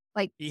cool.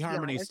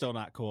 eHarmony is still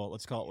not cool.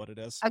 Let's call it what it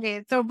is.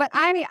 Okay. So, but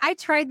I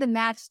tried the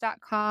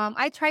Match.com.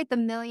 I tried the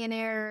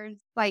millionaires,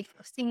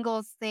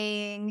 singles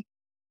thing.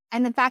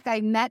 And in fact,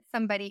 I met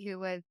somebody who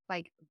was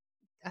a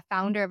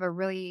founder of a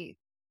really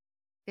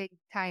big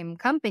time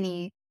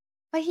company,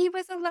 but he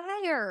was a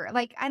liar. I'm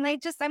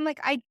like,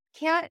 I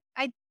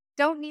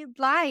don't need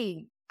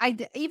lying.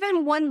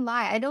 Even one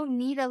lie. I don't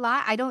need a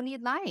lie. I don't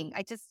need lying.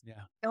 I just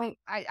don't,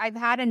 I've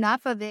had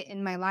enough of it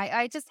in my life.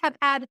 I just have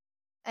had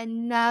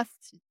enough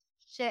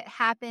shit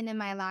happen in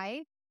my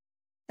life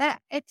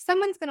that if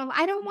someone's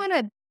I don't want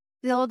to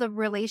build a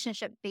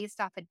relationship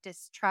based off of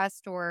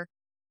distrust or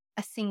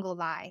a single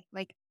lie.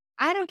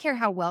 I don't care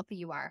how wealthy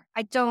you are.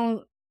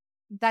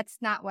 That's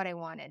not what I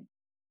wanted.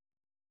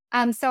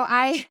 So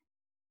I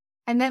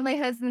met my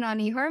husband on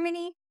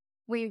eHarmony.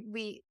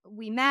 We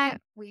met,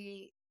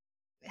 we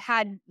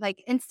had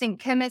instant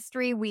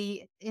chemistry.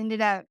 We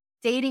ended up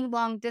dating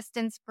long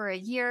distance for a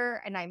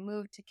year and I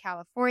moved to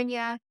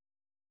California.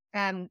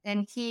 And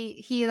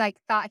he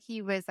thought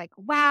he was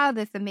wow,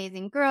 this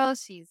amazing girl.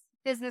 She's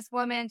a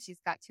businesswoman. She's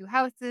got 2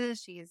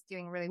 houses. She is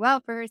doing really well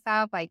for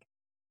herself.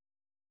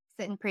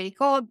 Sitting pretty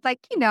cold,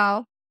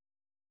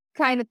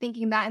 kind of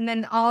thinking that. And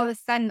then all of a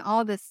sudden,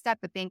 all this stuff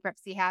with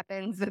bankruptcy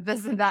happens,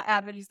 this and that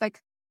happens. He's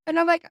and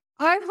I'm like,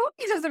 I hope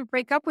he doesn't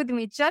break up with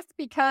me just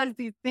because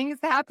these things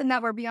happen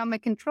that were beyond my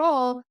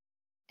control.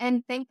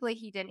 And thankfully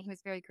he didn't. He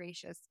was very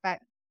gracious. But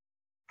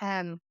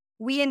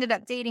we ended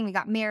up dating, we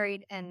got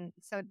married. And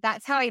so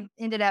that's how I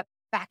ended up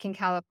back in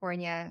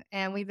California.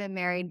 And we've been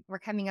married. We're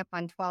coming up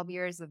on 12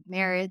 years of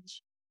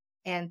marriage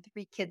and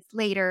 3 kids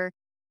later.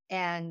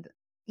 And,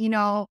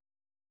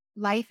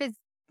 life is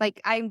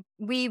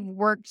we've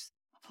worked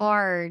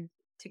hard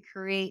to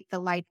create the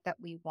life that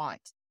we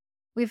want.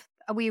 We've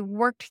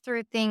worked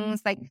through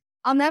things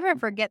I'll never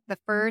forget the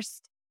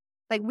first,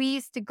 we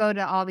used to go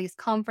to all these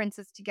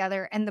conferences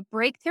together, and the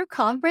breakthrough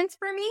conference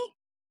for me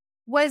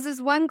was this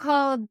one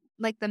called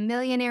the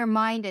Millionaire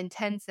Mind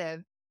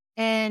Intensive.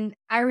 And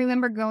I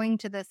remember going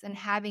to this and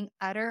having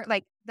utter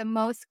the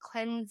most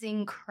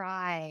cleansing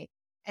cry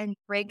and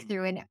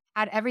breakthrough, and it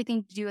had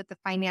everything to do with the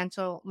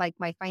financial, like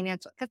my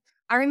financial. Because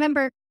I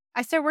remember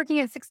I started working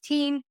at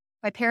 16.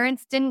 My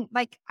parents didn't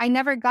I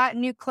never got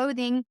new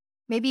clothing,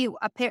 maybe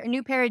a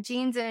new pair of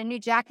jeans and a new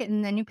jacket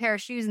and a new pair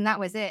of shoes. And that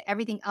was it.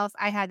 Everything else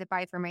I had to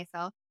buy for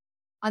myself.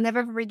 I'll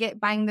never forget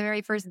buying the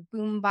very first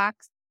boom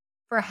box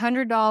for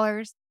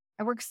 $100.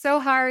 I worked so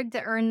hard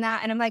to earn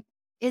that. And I'm like,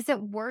 is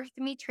it worth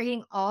me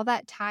trading all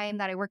that time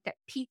that I worked at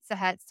Pizza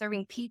Hut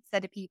serving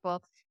pizza to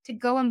people to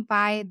go and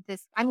buy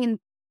this? I mean,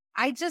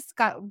 I just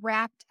got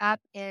wrapped up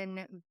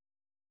in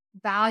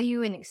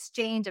value and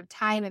exchange of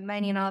time and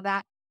money and all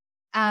that.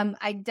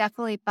 I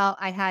definitely felt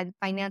I had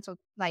financial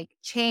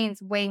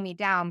chains weighing me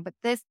down, but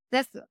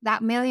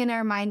that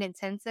Millionaire Mind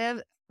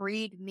Intensive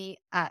freed me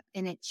up,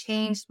 and it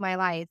changed my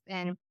life.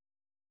 And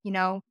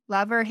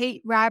love or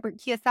hate Robert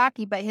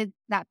Kiyosaki, but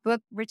that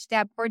book, Rich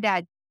Dad Poor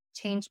Dad,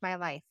 changed my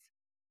life.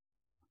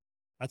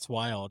 That's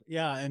wild.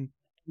 Yeah.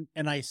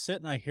 And I sit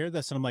and I hear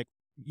this and I'm like,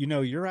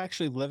 you're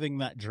actually living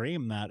that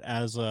dream that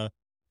as a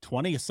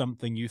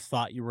 20-something you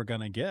thought you were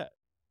going to get.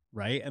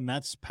 Right. And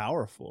that's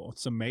powerful.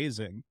 It's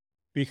amazing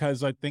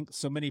because I think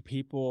so many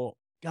people,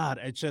 God,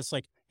 it's just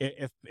like,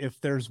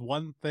 if there's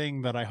one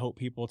thing that I hope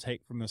people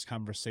take from this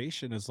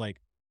conversation is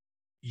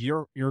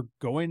you're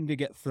going to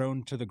get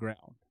thrown to the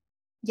ground.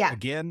 Yeah.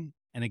 Again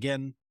and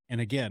again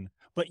and again,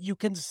 but you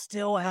can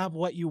still have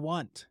what you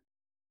want.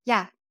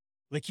 Yeah.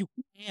 You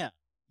can't.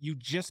 You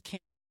just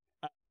can't.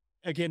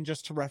 Again,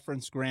 just to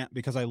reference Grant,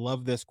 because I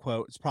love this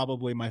quote. It's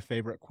probably my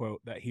favorite quote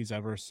that he's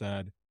ever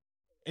said.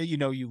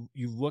 You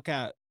look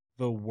at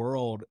the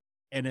world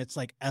and it's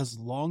like, as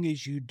long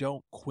as you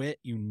don't quit,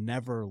 you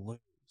never lose.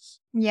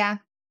 Yeah.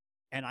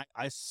 And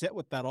I sit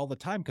with that all the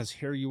time because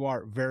here you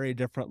are, very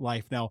different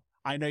life. Now,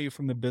 I know you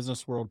from the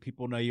business world.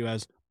 People know you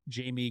as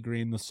Jaime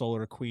Greene, the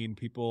Solar Queen.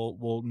 People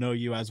will know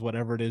you as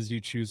whatever it is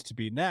you choose to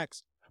be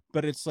next.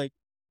 But it's like,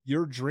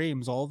 your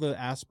dreams, all the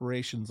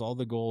aspirations, all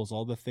the goals,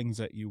 all the things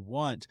that you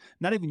want,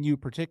 not even you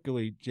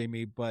particularly,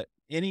 Jaime, but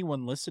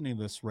anyone listening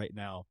to this right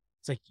now,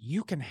 it's like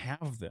you can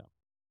have them.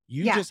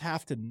 You just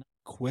have to not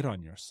quit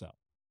on yourself.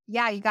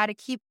 Yeah, you got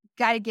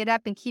to get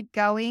up and keep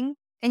going.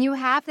 And you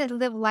have to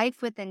live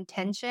life with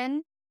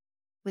intention,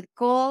 with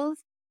goals.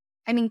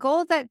 I mean,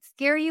 goals that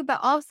scare you, but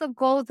also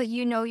goals that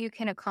you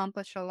can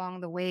accomplish along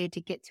the way to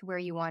get to where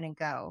you want to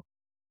go.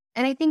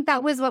 And I think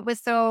that was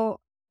what's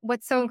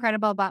so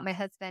incredible about my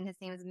husband. His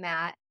name is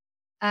Matt.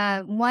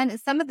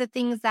 Some of the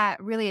things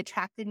that really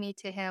attracted me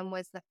to him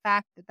was the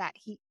fact that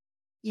he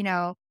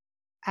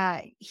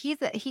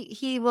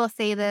will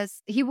say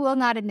this. He will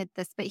not admit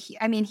this, but he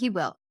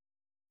will.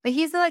 But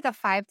he's like a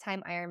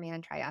 5-time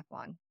Ironman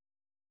triathlon.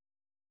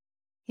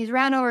 He's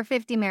ran over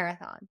 50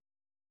 marathons.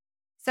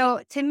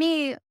 So to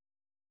me,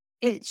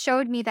 it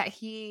showed me that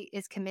he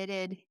is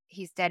committed,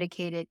 he's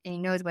dedicated, and he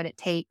knows what it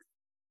takes.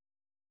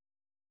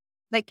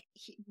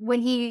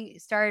 When he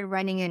started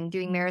running and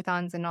doing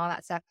marathons and all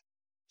that stuff,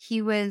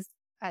 he was,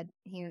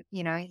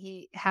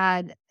 he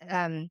had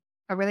a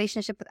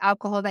relationship with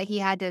alcohol that he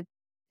had to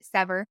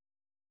sever.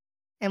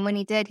 And when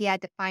he did, he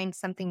had to find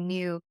something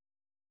new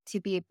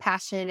to be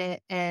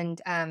passionate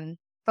and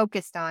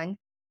focused on.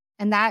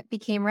 And that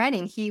became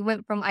running. He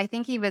went from, I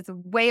think he was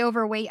way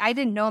overweight. I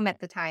didn't know him at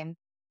the time,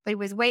 but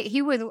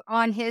he was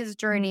on his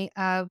journey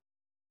of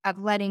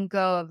letting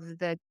go of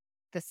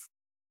this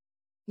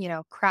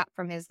crap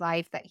from his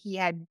life that he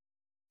had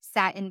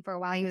sat in for a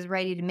while. He was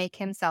ready to make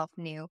himself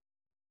new.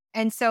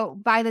 And so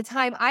by the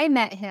time I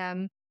met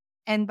him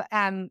and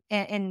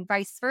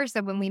vice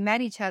versa, when we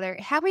met each other,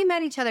 had we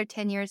met each other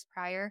 10 years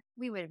prior,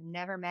 we would have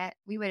never met.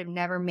 We would have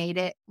never made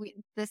it.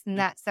 This and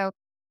that.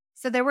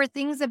 So there were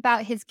things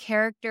about his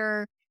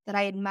character that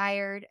I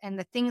admired, and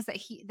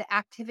the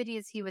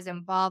activities he was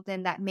involved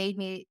in that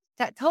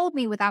told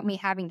me without me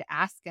having to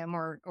ask him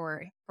or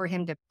for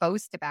him to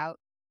boast about.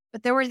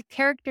 But there were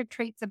character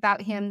traits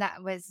about him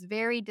that was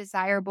very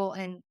desirable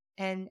and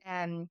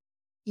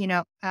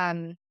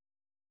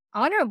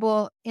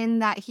honorable, in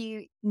that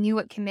he knew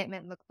what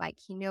commitment looked like.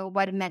 He knew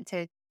what it meant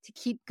to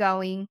keep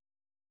going,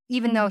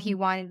 even though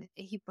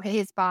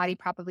his body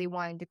probably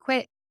wanted to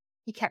quit.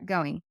 He kept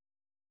going.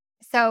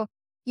 So,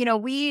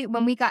 when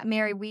we got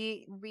married,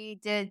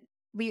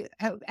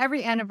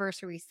 every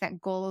anniversary, we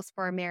set goals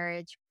for our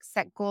marriage,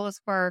 set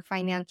goals for our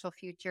financial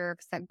future,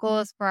 set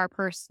goals for our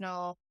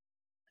personal,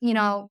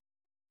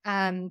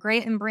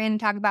 Grant and Bryn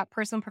talk about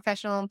personal,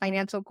 professional, and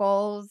financial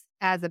goals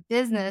as a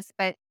business,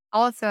 but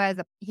also as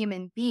a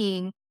human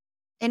being.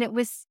 And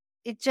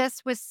it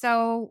just was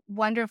so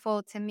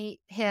wonderful to meet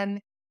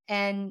him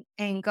and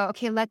go,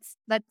 okay, let's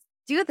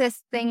do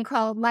this thing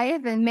called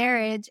life and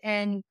marriage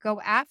and go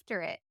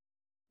after it.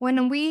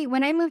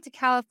 When I moved to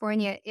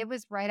California, it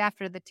was right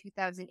after the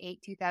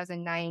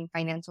 2008-2009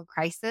 financial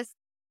crisis,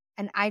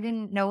 and I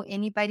didn't know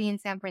anybody in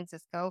San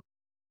Francisco.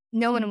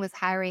 No one was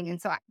hiring, and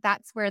so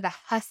that's where the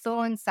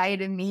hustle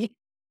inside of me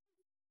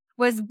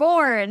was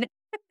born.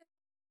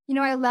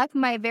 I left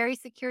my very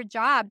secure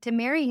job to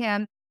marry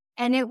him,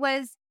 and it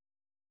was,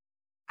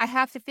 I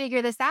have to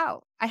figure this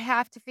out. I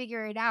have to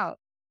figure it out.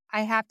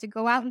 I have to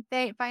go out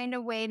and find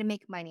a way to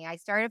make money. I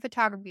started a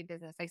photography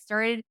business. I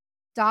started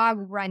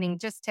dog running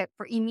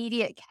for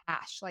immediate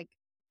cash, like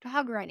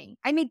dog running.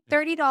 I made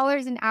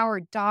 $30 an hour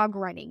dog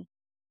running,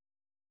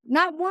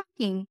 not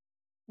walking,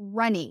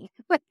 running,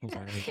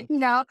 Right. you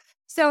know?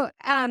 So,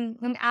 I'm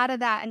out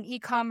of that and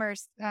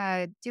e-commerce,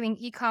 doing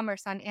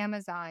e-commerce on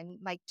Amazon,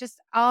 like just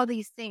all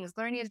these things,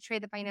 learning to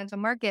trade the financial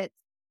markets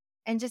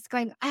and just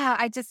going,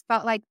 I just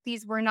felt like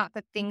these were not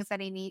the things that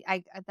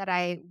that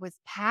I was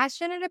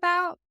passionate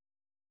about.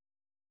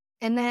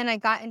 And then I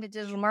got into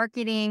digital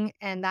marketing,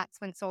 and that's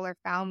when solar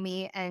found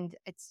me. And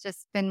it's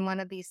just been one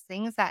of these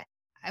things that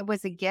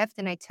was a gift,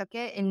 and I took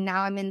it. And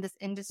now I'm in this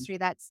industry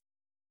that's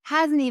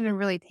hasn't even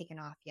really taken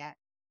off yet.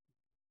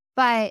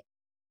 But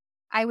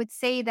I would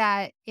say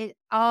that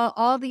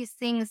all these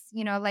things,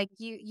 like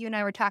you and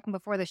I were talking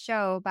before the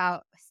show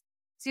about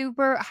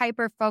super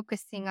hyper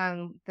focusing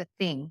on the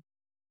thing,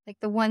 like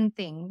the one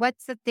thing.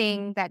 What's the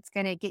thing that's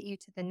going to get you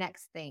to the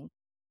next thing?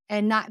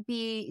 And not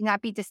be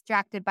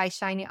distracted by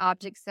shiny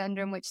object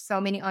syndrome, which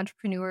so many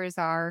entrepreneurs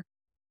are,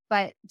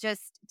 but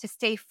just to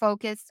stay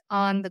focused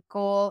on the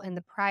goal and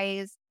the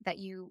prize that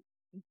you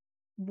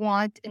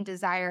want and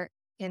desire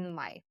in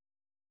life.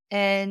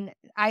 And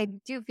I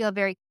do feel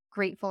very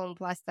grateful and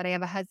blessed that I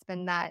have a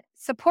husband that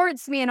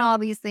supports me in all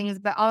these things,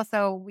 but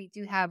also we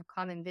do have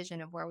common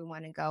vision of where we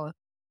want to go,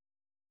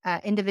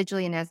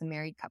 individually and as a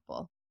married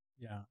couple.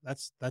 Yeah,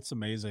 that's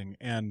amazing.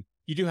 And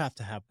you do have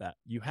to have that.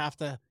 You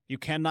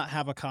cannot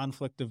have a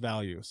conflict of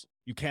values.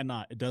 You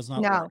cannot. It does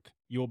not No, work.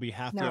 You will be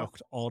half no.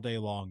 yoked all day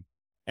long.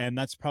 And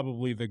that's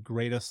probably the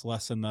greatest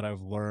lesson that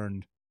I've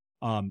learned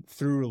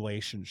through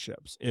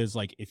relationships is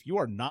like, if you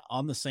are not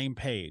on the same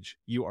page,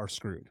 you are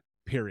screwed,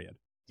 period.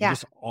 You Yeah.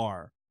 just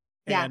are.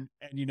 Yeah.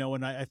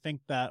 And I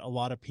think that a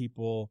lot of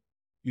people,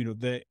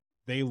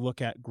 they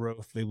look at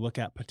growth, they look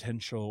at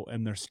potential,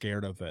 and they're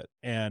scared of it.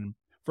 And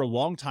for a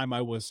long time,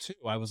 I was too.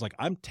 I was like,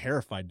 I'm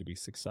terrified to be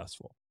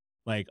successful.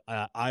 Like,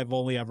 I've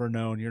only ever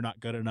known you're not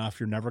good enough.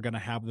 You're never going to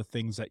have the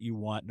things that you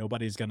want.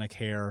 Nobody's going to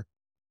care.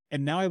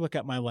 And now I look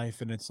at my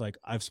life and it's like,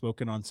 I've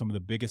spoken on some of the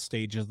biggest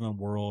stages in the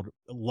world.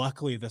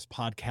 Luckily, this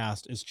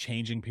podcast is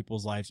changing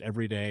people's lives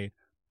every day.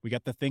 We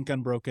got the Think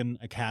Unbroken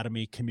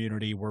Academy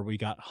community where we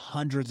got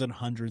hundreds and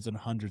hundreds and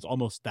hundreds,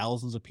 almost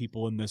thousands of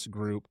people in this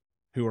group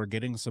who are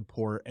getting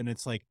support. And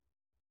it's like,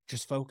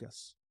 just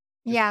focus.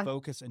 Yeah.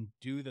 Focus and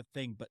do the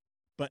thing. But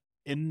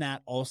in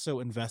that, also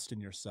invest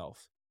in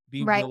yourself.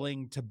 Be Right.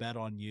 willing to bet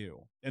on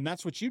you. And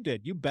that's what you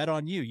did. You bet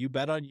on you. You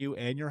bet on you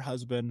and your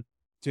husband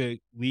to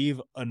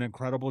leave an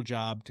incredible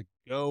job, to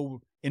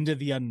go into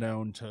the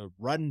unknown, to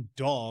run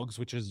dogs,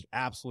 which is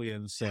absolutely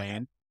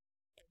insane.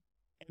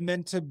 And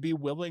then to be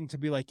willing to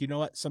be like, you know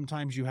what?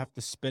 Sometimes you have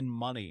to spend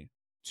money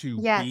to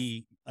Yes.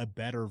 be a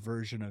better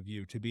version of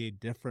you, to be a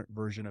different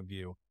version of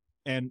you.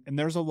 And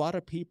there's a lot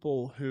of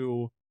people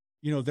who,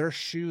 their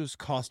shoes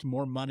cost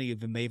more money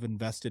than they've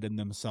invested in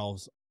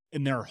themselves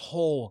in their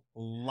whole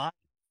life.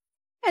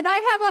 And I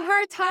have a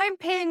hard time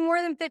paying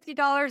more than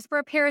 $50 for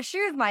a pair of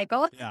shoes,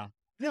 Michael. Yeah.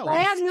 No, I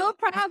have no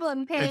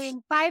problem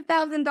paying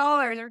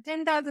 $5,000 or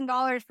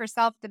 $10,000 for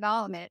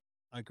self-development.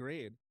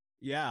 Agreed.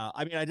 Yeah.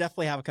 I mean, I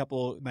definitely have a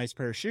couple nice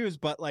pair of shoes,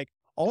 but like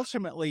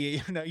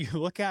ultimately, you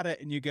look at it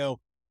and you go,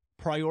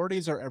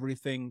 priorities are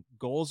everything.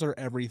 Goals are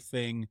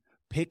everything.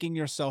 Picking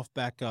yourself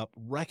back up,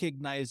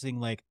 recognizing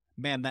like,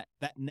 man, that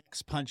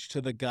next punch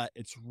to the gut,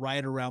 it's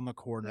right around the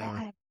corner.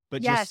 Yeah.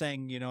 But Yes. just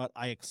saying, you know what,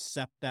 I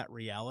accept that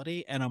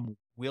reality and I'm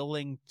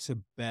willing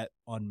to bet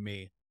on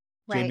me.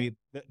 Right. Jamie,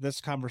 this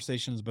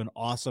conversation has been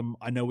awesome.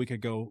 I know we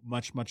could go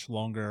much, much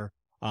longer.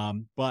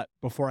 But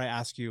before I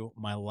ask you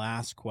my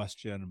last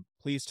question,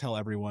 please tell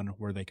everyone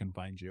where they can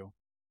find you.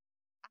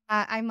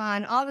 I'm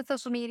on all the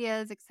social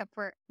medias except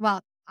for,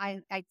 well,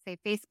 I'd say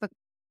Facebook,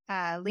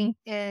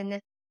 LinkedIn,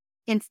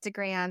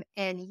 Instagram,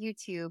 and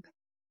YouTube.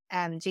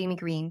 Jamie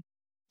Greene.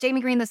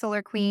 Jamie Greene, the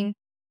Solar Queen.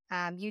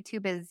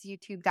 YouTube is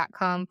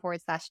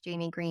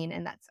youtube.com/Jamie Greene.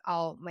 And that's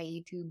all my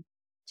YouTube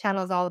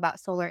channel is all about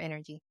solar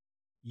energy.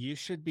 You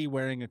should be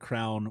wearing a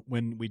crown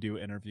when we do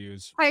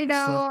interviews. I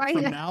know.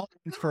 From now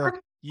on for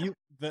you,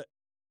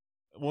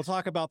 we'll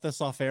talk about this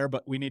off air,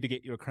 but we need to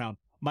get you a crown.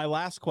 My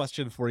last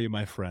question for you,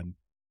 my friend.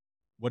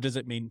 What does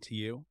it mean to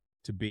you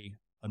to be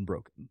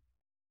unbroken?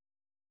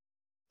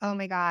 Oh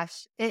my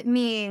gosh. It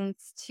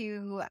means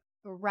to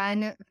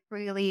run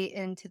freely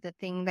into the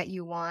thing that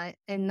you want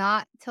and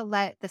not to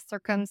let the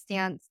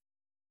circumstance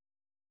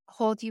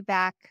hold you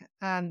back.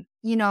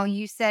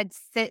 You said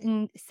sit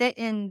in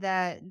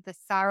the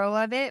sorrow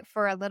of it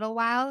for a little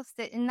while,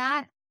 sit in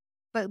that,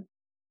 but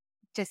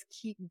just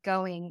keep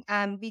going.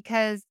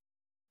 Because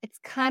it's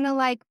kind of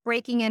like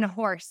breaking in a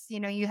horse.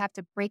 You have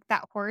to break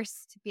that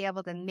horse to be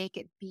able to make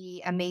it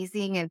be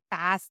amazing and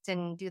fast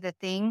and do the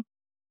thing.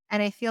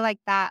 And I feel like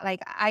that,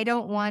 like, I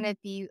don't want to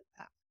be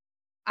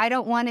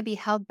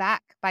held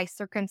back by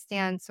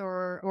circumstance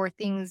or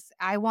things.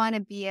 I want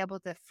to be able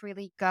to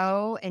freely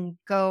go and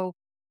go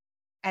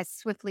as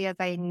swiftly as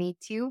I need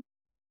to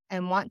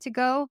and want to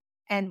go,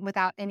 and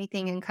without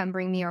anything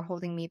encumbering me or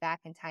holding me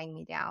back and tying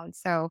me down.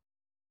 So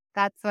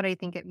That's what I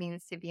think it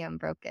means to be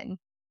unbroken,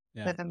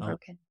 Yeah. live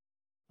unbroken.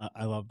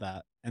 I love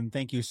that. And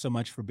thank you so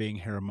much for being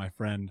here, my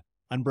friend.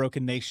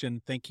 Unbroken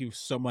Nation, thank you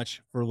so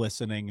much for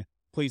listening.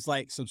 Please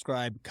like,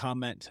 subscribe,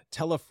 comment,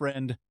 tell a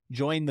friend,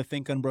 join the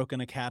Think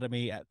Unbroken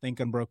Academy at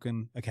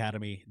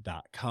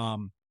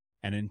thinkunbrokenacademy.com.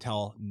 And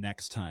until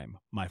next time,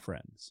 my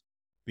friends,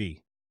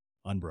 be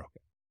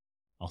unbroken.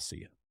 I'll see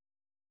you.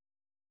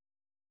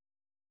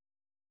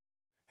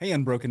 Hey,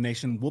 Unbroken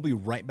Nation, we'll be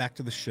right back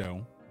to the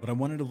show, but I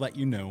wanted to let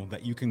you know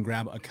that you can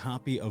grab a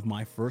copy of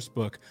my first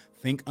book,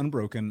 Think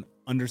Unbroken,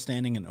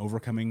 Understanding and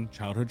Overcoming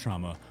Childhood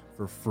Trauma,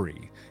 for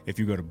free. If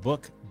you go to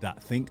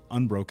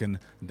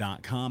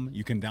book.thinkunbroken.com,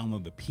 you can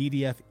download the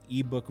PDF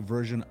ebook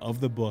version of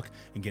the book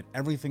and get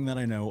everything that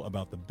I know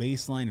about the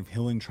baseline of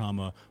healing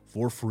trauma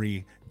for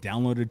free,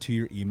 downloaded to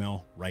your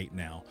email right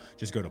now.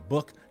 Just go to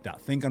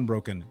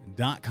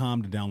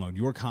book.thinkunbroken.com to download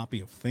your copy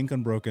of Think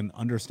Unbroken,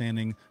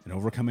 Understanding and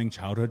Overcoming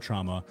Childhood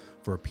Trauma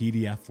for a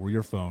PDF for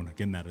your phone.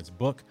 Again, that is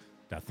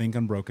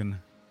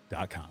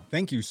book.thinkunbroken.com.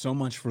 Thank you so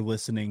much for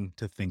listening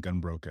to Think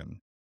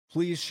Unbroken.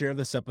 Please share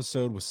this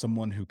episode with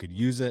someone who could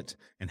use it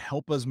and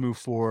help us move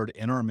forward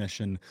in our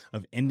mission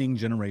of ending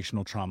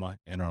generational trauma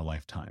in our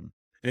lifetime.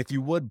 And if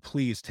you would,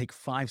 please take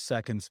 5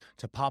 seconds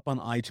to pop on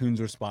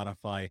iTunes or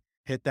Spotify,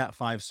 hit that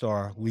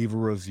 5-star, leave a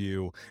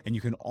review, and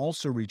you can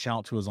also reach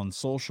out to us on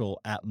social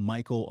at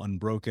Michael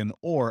Unbroken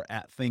or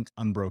at Think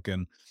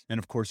Unbroken. And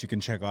of course, you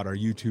can check out our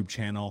YouTube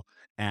channel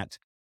at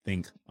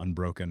Think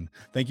Unbroken.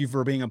 Thank you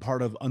for being a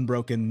part of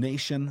Unbroken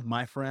Nation,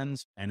 my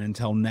friends. And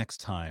until next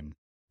time,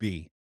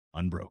 be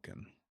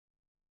unbroken.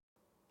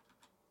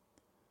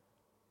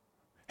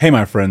 Hey,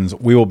 my friends,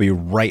 we will be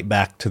right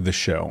back to the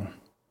show.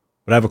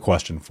 But I have a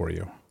question for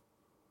you.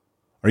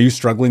 Are you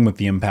struggling with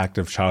the impact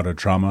of childhood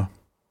trauma?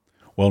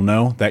 Well,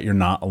 know that you're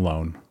not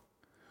alone.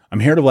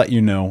 I'm here to let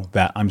you know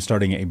that I'm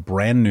starting a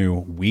brand new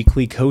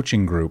weekly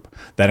coaching group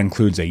that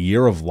includes a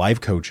year of live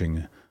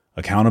coaching,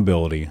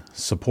 accountability,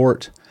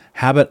 support,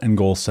 habit and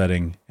goal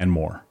setting, and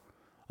more.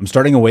 I'm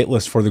starting a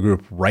waitlist for the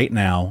group right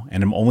now,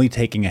 and I'm only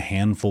taking a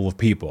handful of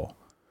people.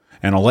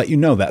 And I'll let you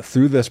know that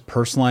through this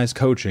personalized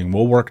coaching,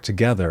 we'll work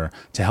together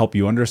to help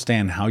you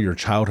understand how your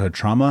childhood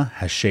trauma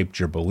has shaped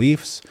your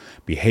beliefs,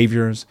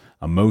 behaviors,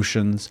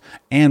 emotions,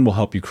 and will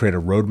help you create a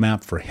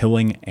roadmap for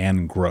healing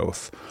and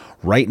growth.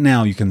 Right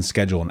now, you can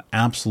schedule an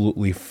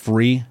absolutely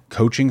free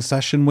coaching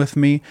session with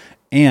me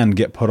and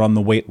get put on the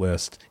wait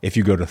list if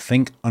you go to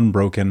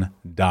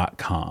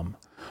thinkunbroken.com.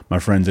 My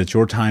friends, it's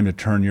your time to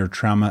turn your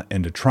trauma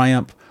into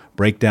triumph,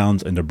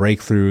 breakdowns into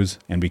breakthroughs,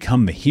 and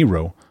become the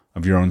hero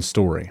of your own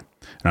story.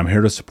 And I'm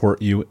here to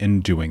support you in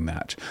doing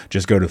that.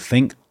 Just go to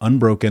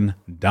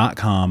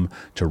thinkunbroken.com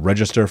to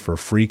register for a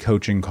free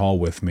coaching call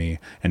with me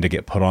and to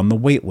get put on the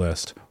wait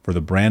list for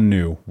the brand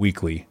new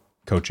weekly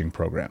coaching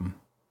program.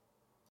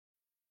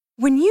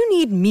 When you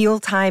need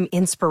mealtime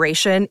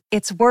inspiration,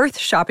 it's worth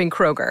shopping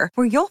Kroger,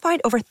 where you'll find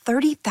over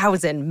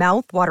 30,000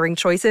 mouth-watering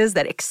choices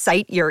that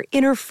excite your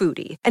inner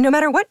foodie. And no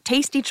matter what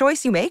tasty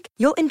choice you make,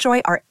 you'll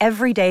enjoy our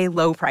everyday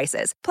low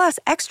prices, plus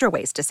extra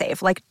ways to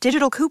save, like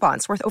digital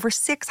coupons worth over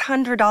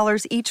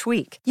 $600 each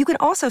week. You can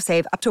also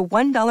save up to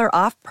 $1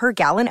 off per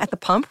gallon at the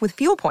pump with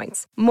fuel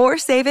points. More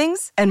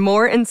savings and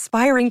more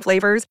inspiring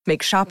flavors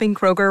make shopping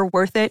Kroger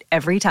worth it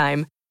every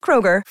time.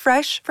 Kroger,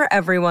 fresh for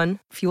everyone.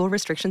 Fuel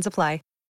restrictions apply.